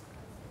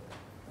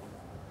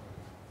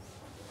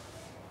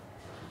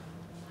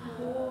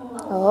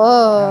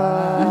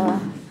 Oh.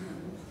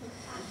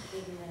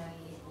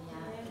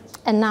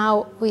 And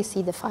now we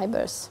see the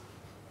fibers.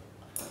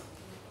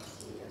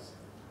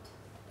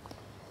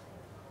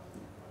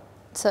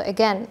 So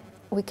again,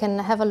 we can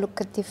have a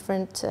look at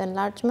different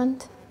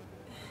enlargement.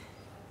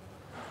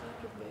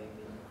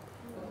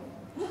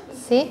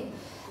 See?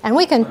 And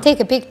we can take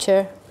a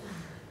picture.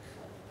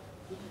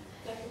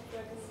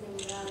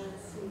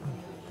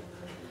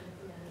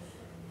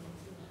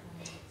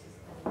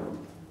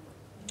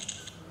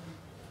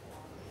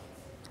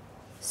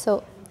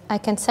 So I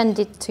can send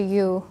it to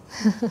you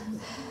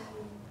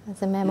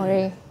as a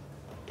memory.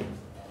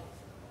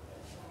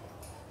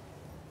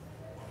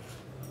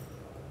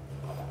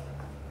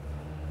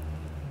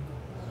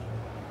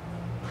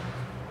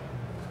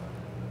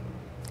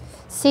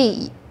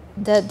 See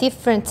the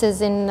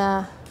differences in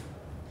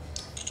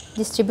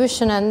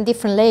distribution and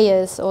different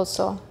layers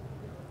also,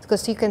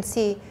 because you can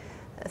see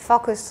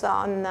focus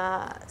on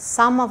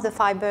some of the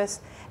fibers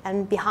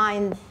and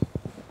behind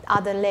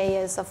other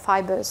layers of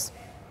fibers.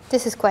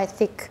 This is quite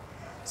thick.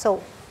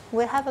 So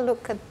we'll have a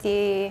look at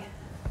the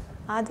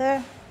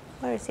other,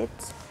 where is it?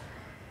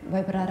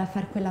 Vuoi provare a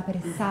fare quella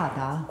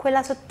pressata?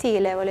 Quella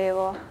sottile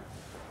volevo.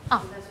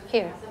 Ah,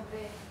 here.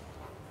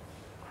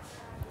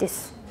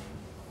 This.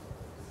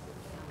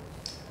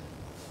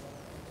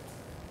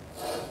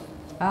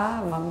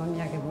 Ah, mamma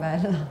mia, che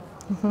bella.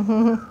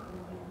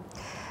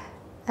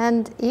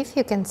 And if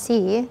you can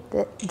see,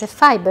 the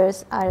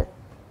fibers are,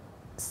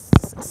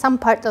 some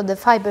part of the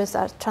fibers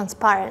are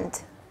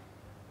transparent.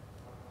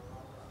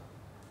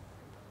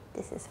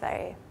 This is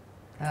very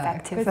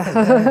effective. Questa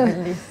è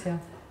bellissima.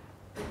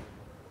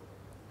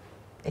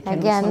 E che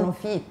Again, non sono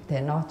fitte,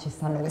 no? Ci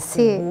stanno questi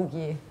sì.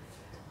 buchi.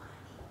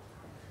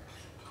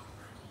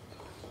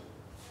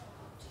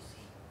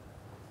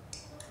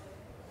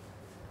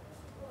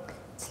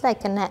 It's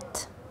like a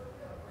net.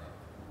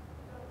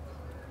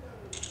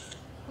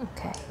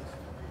 Okay.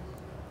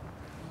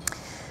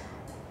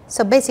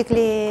 So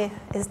basically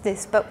is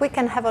this, but we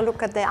can have a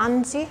look at the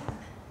anji,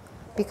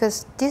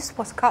 because this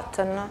was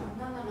cotton. No?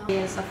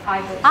 Layers of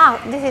fibers.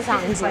 Ah, this is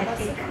anji.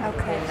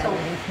 Okay. So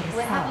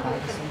we have a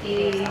look at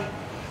the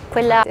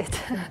Quella.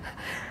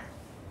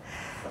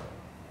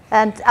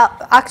 And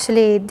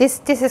actually, this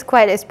is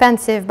quite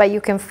expensive, but you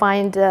can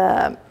find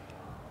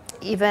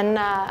even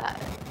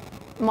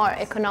more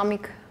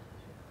economic.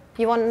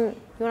 You want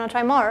to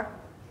try more?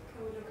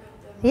 Can we look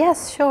at them?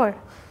 Yes, sure.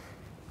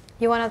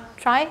 You want to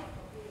try?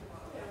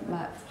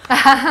 Ma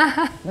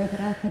vuoi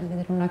provare a farvi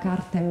vedere una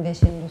carta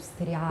invece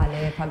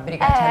industriale,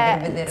 fabbricata, cioè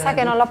per vedere Sai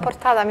che non l'ho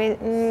portata,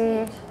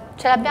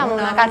 ce l'abbiamo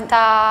una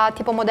carta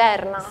tipo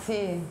moderna.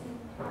 Sì,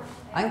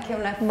 anche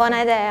una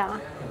Buona idea.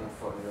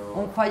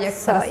 un foglio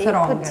extra So,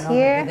 strong, input no? Per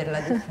here. vedere la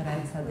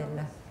differenza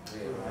del...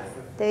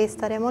 Devi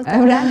stare molto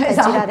una- attenta e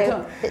esatto.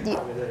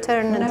 girare.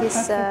 Turn Una this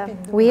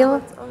FFP2.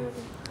 wheel.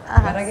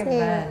 Guarda che sì.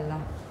 bella.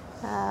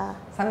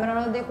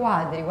 Sembrano dei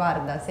quadri,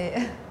 guarda,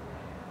 se...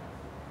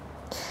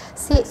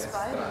 Sì.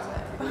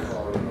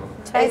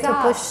 Try to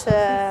Esatto. push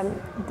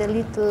the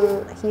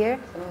little here.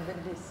 Sono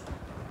bellissimi.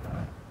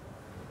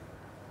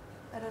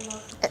 I don't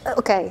know.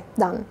 Okay,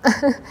 done.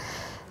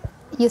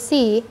 You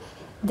see,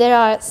 there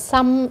are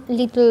some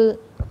little.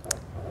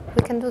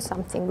 We can do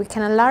something. We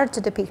can enlarge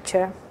the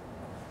picture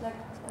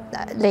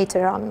Like,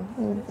 later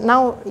on.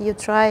 Now you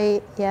try.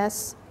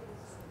 Yes.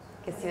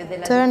 Che si vede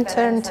la Turn,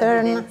 differenza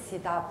turn, di turn.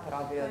 densità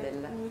proprio del...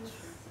 in which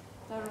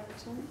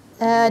direction?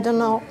 I don't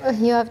know.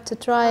 You have to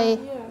try Here.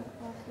 Okay.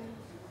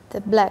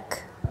 the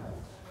black.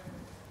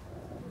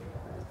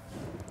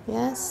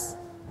 Yes.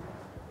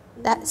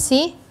 That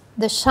see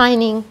the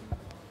shining.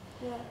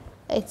 Yeah.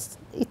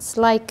 It's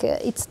like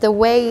it's the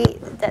way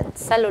that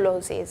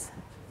cellulose is.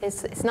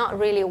 It's not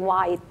really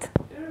white.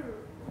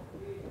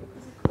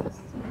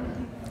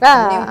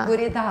 Ah,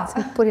 L'impurità.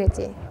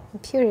 impurity.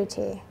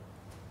 Impurity.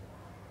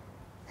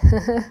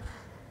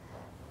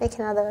 Make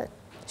another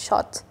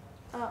shot.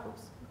 Ah,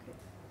 oops. Okay.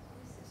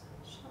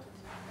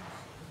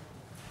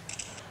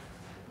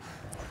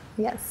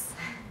 Yes.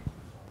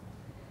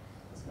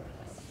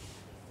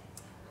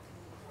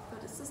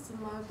 But is this the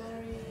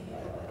mulberry?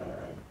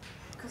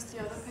 Because the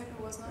other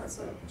paper was not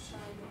so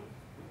shiny.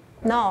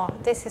 No,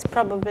 this is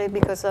probably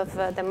because of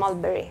the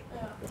mulberry.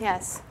 Yeah.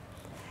 Yes.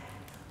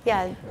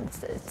 Yeah,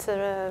 it's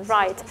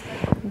right.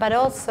 But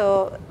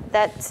also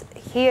that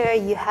here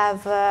you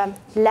have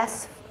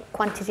less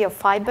quantity of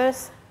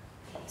fibers,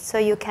 so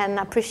you can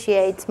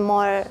appreciate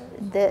more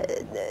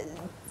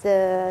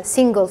the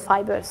single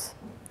fibers.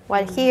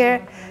 While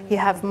here you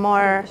have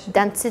more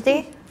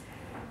density,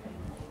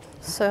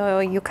 so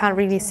you can't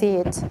really see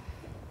it.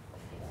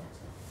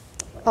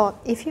 Oh,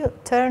 if you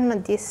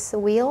turn this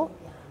wheel,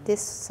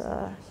 this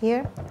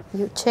here,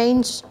 you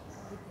change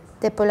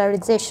the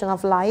polarization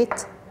of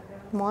light.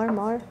 More.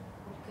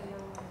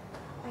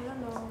 I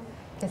don't know.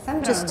 Che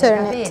sembrano Just dei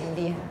turn it.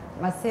 capelli.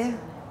 Ma se... I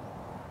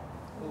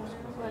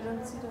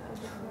don't see the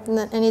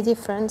difference. Any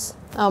difference?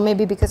 Oh,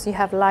 maybe because you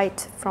have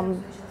light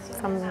from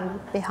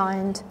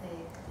behind.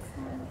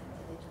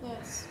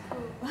 Yes.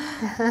 Cool.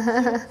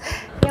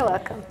 You're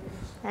welcome.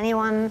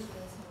 Anyone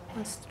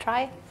wants to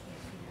try?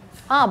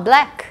 Ah,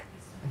 black.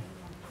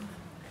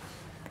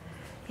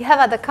 You have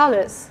other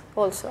colors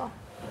also.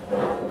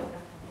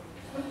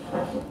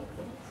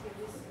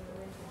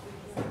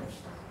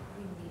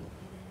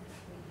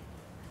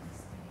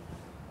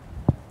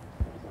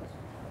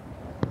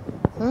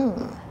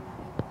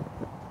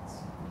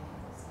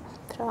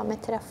 Prova a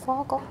mettere a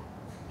fuoco.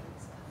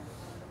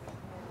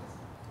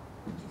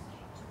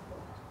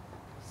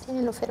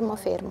 Tienilo fermo.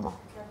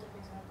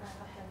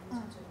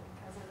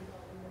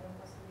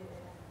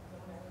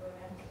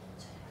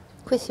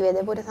 qui si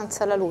vede pure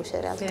senza la luce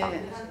in realtà. Sì.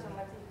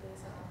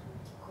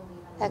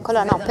 Ecco,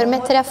 allora, no, per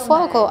mettere a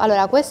fuoco,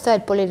 allora questo è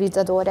il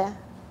polarizzatore.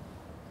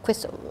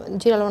 Questo,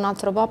 giralo un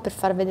altro po' per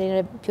far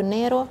vedere più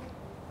nero.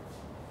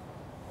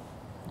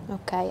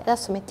 Ok,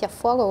 adesso metti a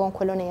fuoco con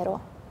quello nero,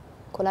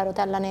 con la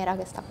rotella nera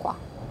che sta qua.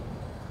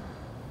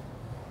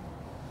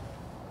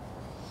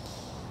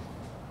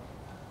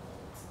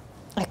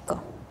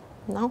 Ecco,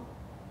 no?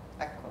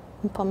 Ecco.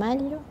 Un po'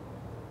 meglio?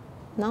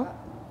 No?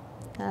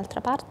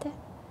 Dall'altra parte?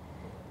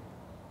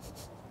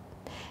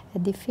 È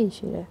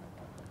difficile.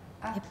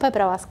 E poi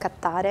prova a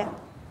scattare.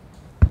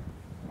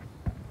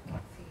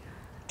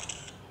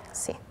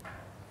 Sì.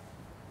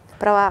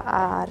 Prova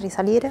a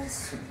risalire.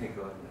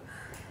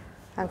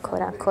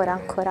 Ancora, ancora,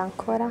 ancora,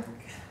 ancora.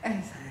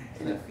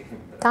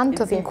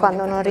 Tanto fin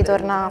quando non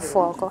ritorna a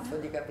fuoco.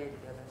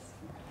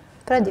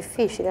 Però è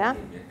difficile, eh?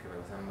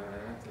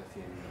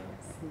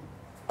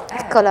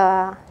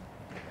 Eccola.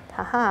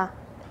 Ah.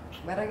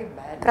 Guarda che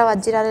bello. Prova a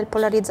girare il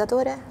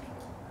polarizzatore.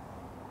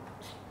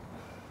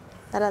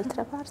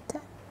 Dall'altra parte.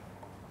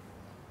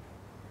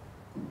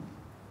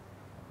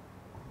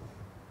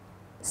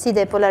 See,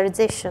 the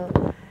polarization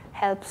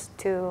helps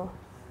to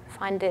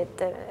find it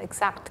the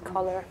exact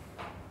color.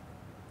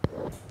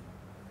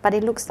 But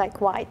it looks like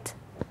white.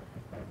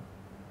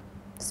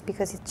 It's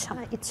because it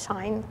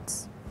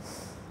shines.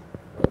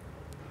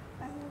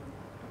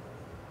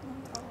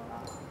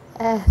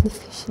 È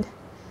difficile.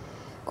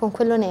 Con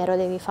quello nero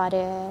devi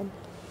fare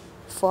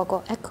il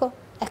fuoco. Ecco,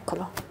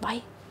 eccolo,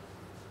 vai.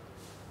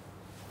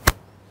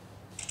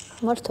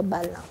 Molto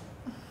bella.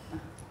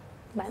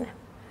 Bene.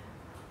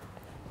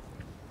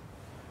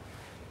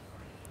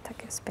 Aspetta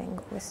che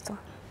spengo questo.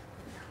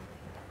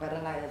 Guarda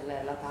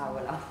la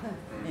tavola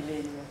di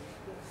legno.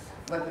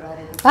 Vuoi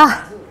provare il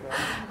azzurro?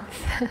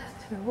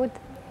 Wood.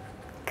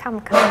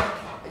 Come, come.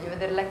 Voglio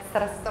vedere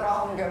l'extra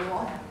strong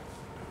mo.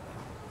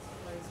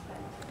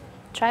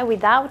 Try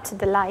without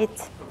the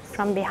light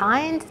from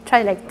behind.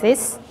 Try like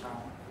this.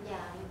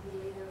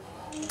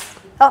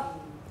 Oh,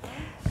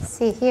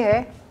 see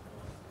here,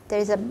 there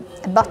is a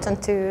button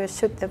to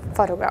shoot the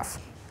photograph.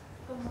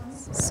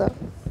 So.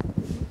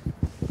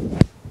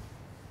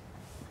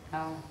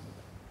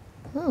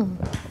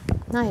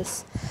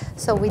 Nice.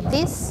 So with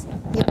this,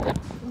 you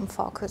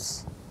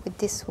focus. With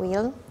this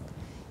wheel,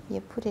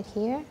 you put it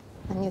here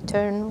and you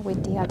turn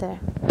with the other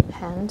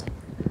hand.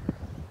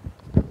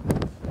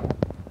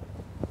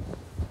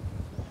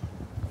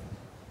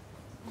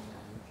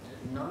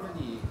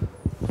 Normally,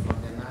 for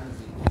the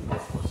analysis, it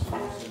was also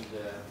using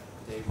the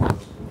table.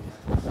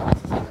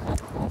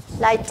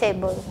 Light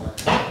table.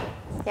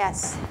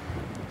 Yes.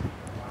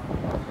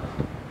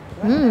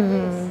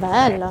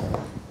 Bello.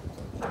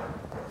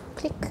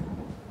 Click.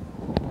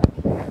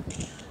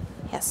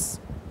 Yes.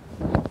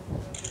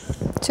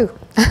 2.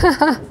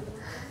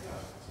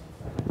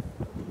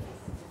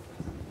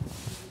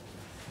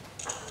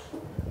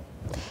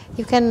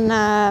 You can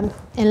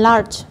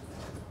enlarge.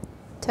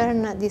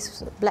 Turn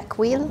this black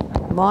wheel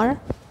more,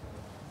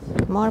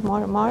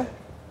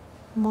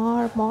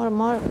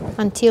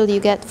 until you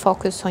get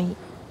focus on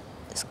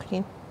the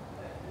screen.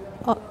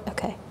 Oh,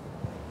 okay.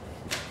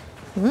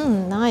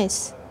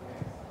 Nice.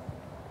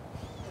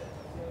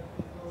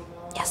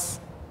 Yes.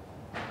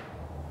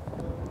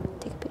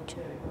 Take a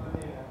picture.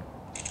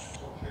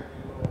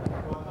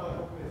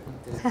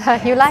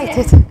 You liked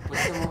it?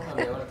 Possiamo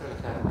fare oltre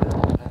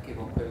anche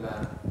con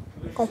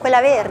Con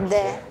quella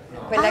verde?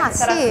 Quella che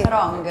sarà sì.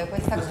 strong,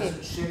 questa qui.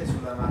 scende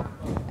sulla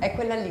macchina. È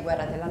quella lì,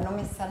 guarda, te l'hanno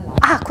messa là.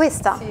 Ah,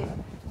 questa? Sì.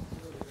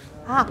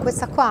 Ah,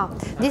 questa qua.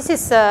 This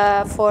is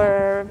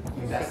for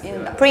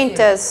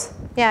printers.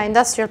 Yeah,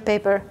 industrial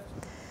paper.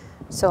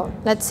 So,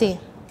 let's see.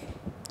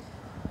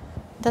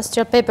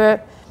 Industrial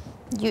paper,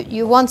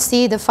 you won't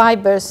see the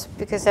fibers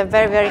because they're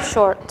very, very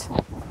short.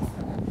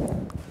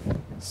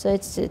 So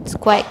it's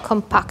quite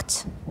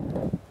compact.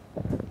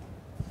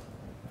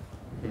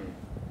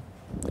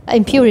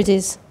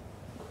 Impurities.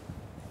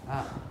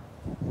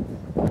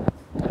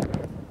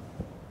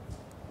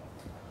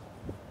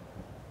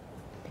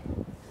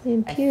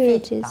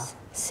 Impurities.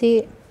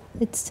 See,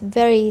 it's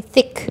very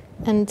thick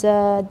and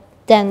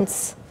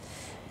dense.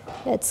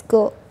 Let's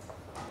go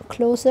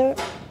closer.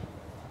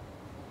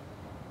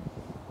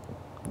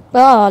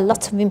 Oh,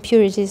 lots of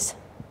impurities.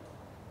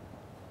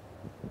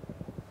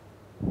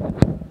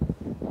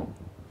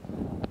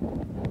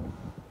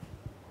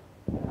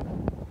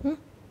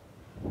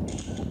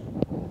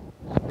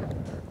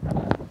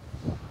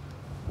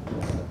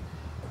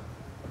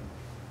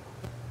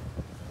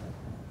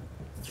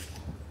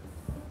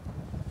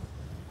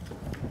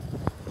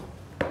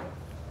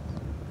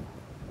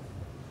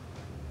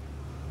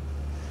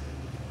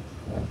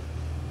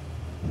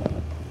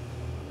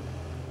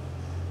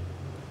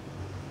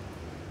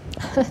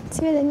 Non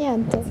si vede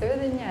niente. Non si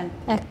vede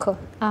niente. Ecco.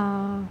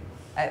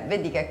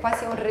 Vedi che è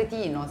quasi un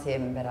retino,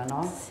 sembra,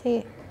 no?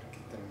 Sì.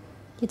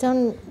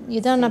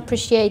 You don't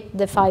appreciate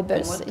the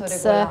fibers. È molto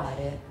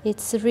regolare.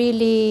 It's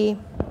really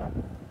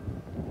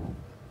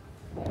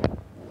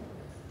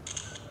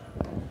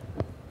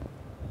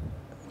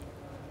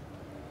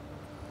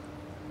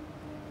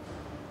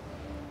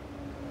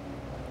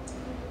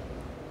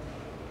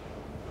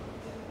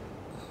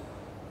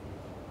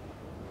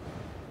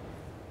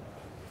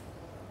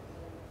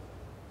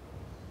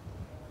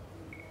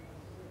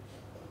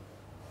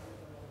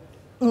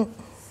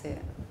Sì.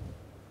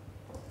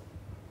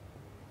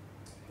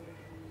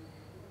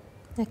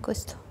 È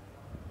questo.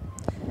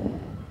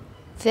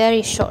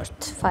 Very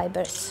short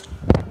fibers.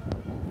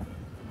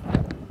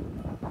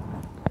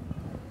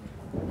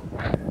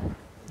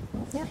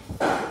 Yeah.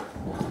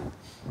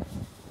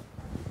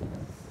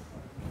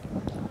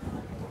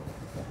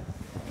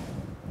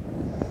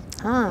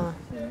 Ah.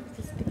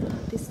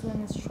 This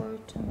one is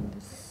short and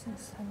this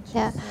is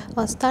Yeah.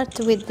 I'll start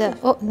with the.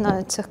 Oh no,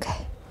 it's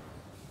okay.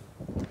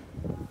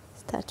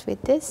 Start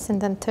with this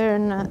and then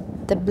turn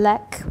the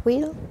black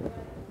wheel.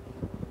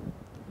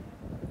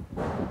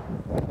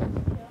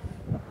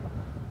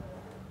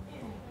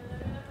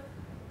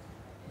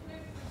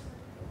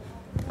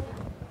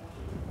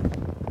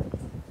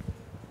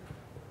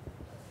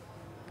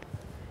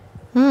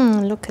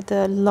 Look at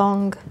the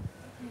long.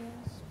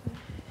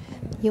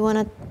 You want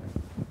to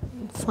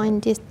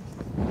find this.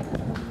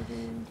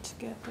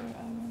 together.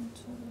 I want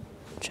to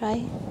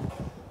Try.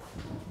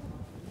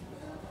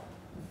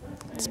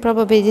 It's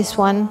probably this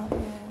one.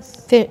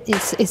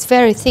 It's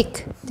very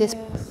thick.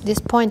 This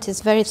point is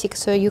very thick,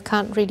 so you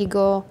can't really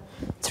go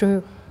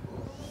through.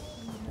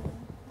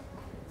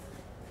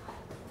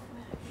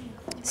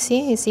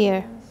 See, it's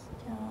here.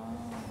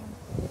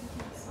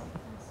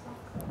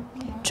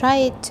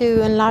 Try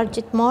to enlarge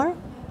it more.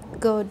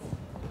 Go.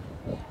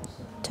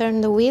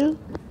 Turn the wheel.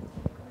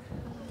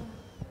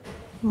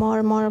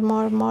 More.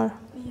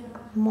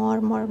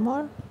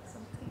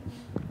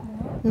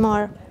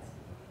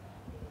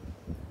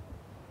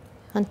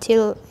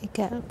 Until you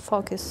can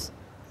focus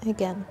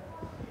again.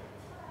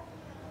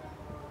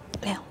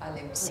 Yeah.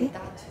 Alle Sì.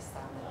 impurità ci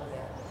stanno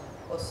pure,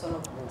 o sono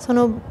buchi?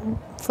 Sono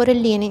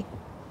forellini.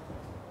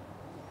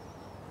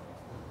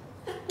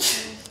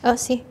 Oh,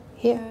 see,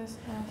 here.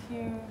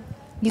 here.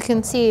 You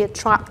can see it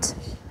trapped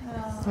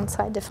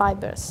inside the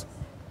fibers.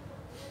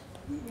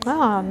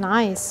 Oh,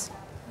 nice.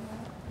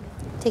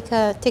 Take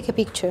a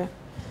picture.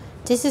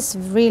 This is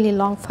really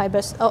long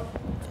fibers. Oh,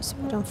 just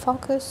don't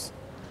focus.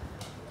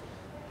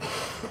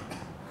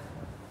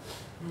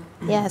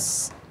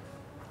 Yes.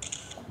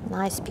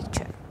 Nice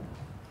picture.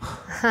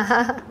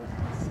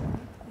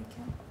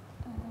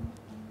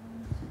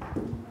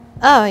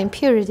 Oh,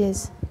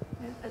 impurities.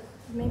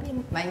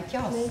 Maybe. Ma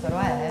inchiostro,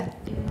 eh?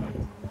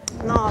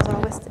 No, sono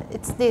queste.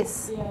 It's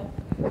this. Yeah.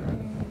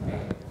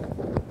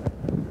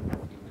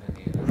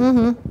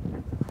 Mhm.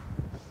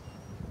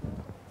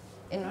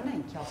 E non è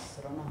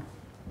inchiostro, no?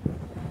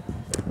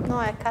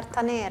 No, è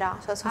carta nera,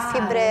 cioè sono Ah,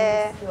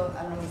 fibre.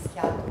 hanno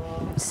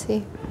mischiato.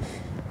 Sì.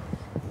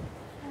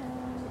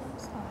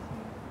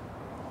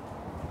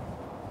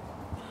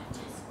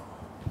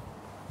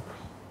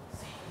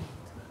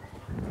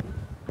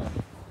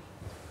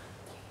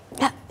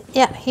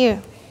 Yeah,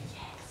 here.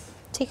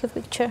 Take a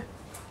picture.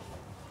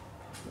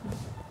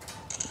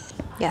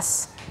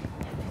 Yes.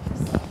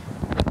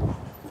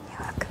 You're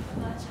welcome.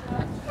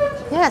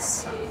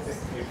 Yes.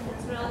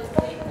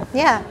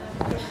 Yeah.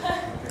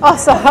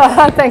 Also,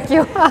 thank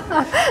you.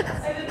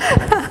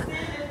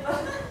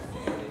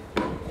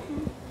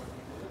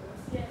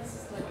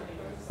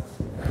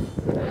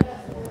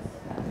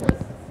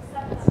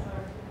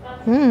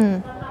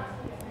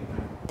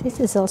 This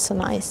is also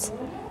nice.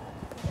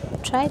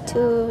 Try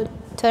to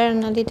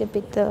turn a little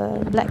bit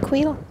the black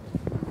wheel.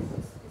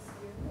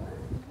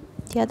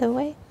 The other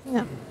way?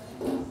 Yeah.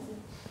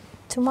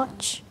 Too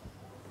much.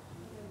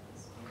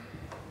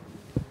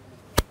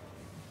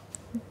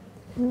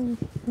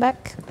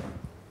 Back.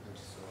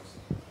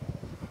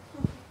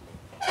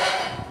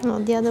 No,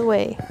 the other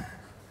way.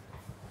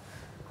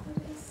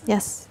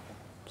 Yes.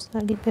 Just a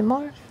little bit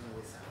more.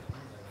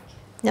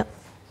 Yeah.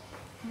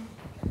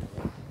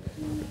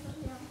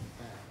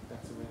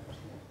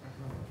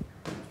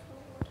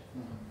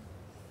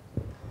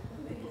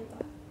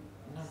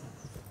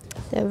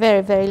 They're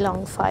very, very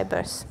long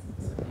fibers.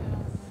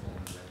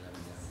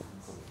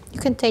 You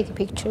can take a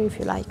picture if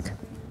you like.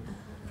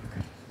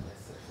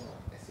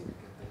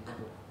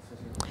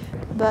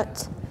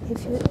 But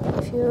if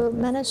you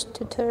manage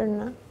to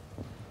turn,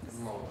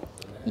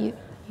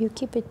 you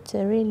keep it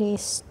really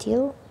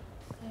still,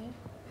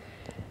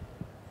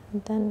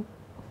 and then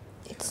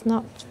it's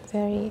not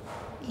very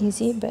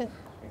easy. But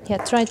yeah,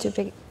 try to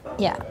pick.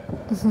 Yeah.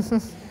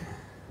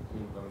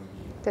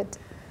 Good.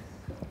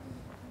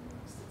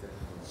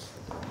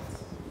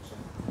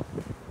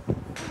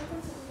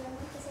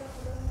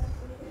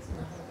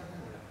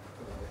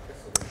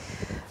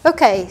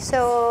 Ok,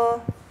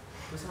 so.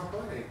 Possiamo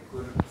provare?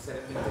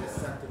 Sarebbe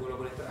interessante quello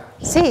con le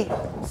tracce. Sì.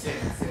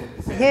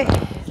 Sì.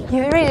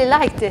 You really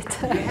liked it.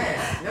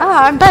 Yes. Oh,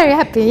 I'm very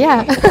happy.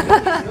 Yeah.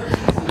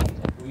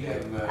 We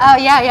have Oh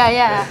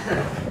yeah.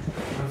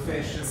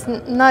 It's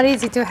professional. not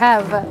easy to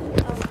have.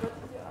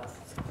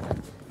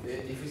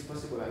 If it's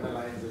possible,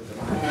 analyze the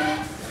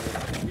mind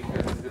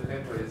because the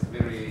paper is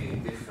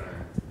very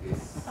different.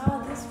 It's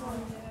Oh, this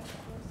one.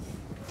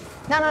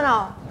 Yeah.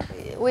 No.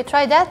 We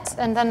try that,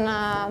 and then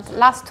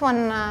last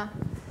one.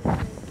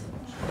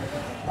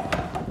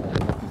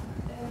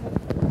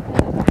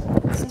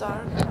 It's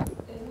dark.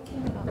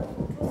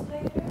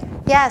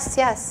 Yes,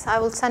 yes. I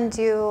will send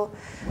you.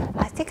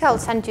 I think I will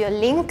send you a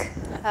link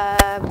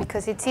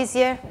because it's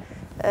easier.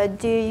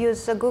 Do you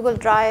use a Google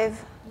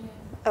Drive?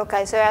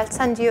 Okay, so I'll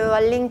send you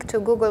a link to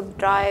Google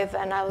Drive,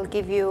 and I will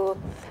give you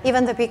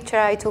even the picture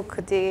I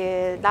took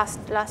the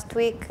last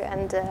week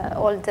and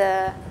all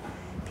the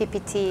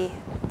PPT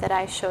that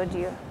I showed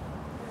you.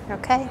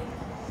 Okay?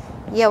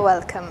 You're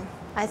welcome.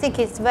 I think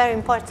it's very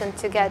important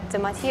to get the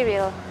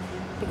material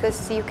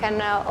because you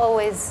can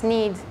always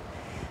need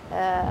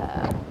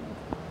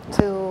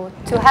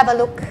to have a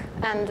look,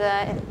 and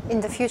in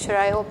the future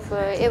I hope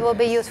it will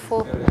be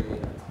useful.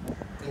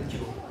 Thank you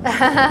for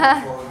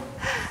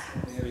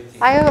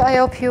everything. I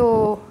hope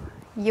you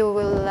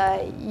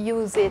will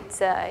use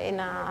it in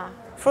a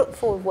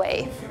fruitful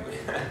way.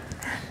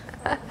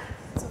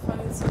 So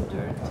funny, it's so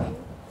dirty.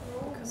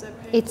 Because I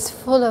painted. It's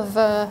full of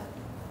No,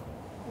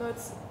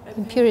 it's I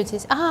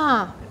impurities.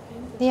 Ah,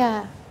 painted.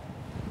 yeah.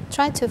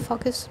 Try to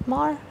focus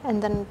more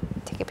and then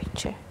take a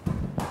picture.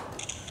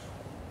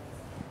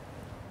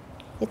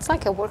 It's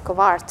like a work of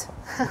art.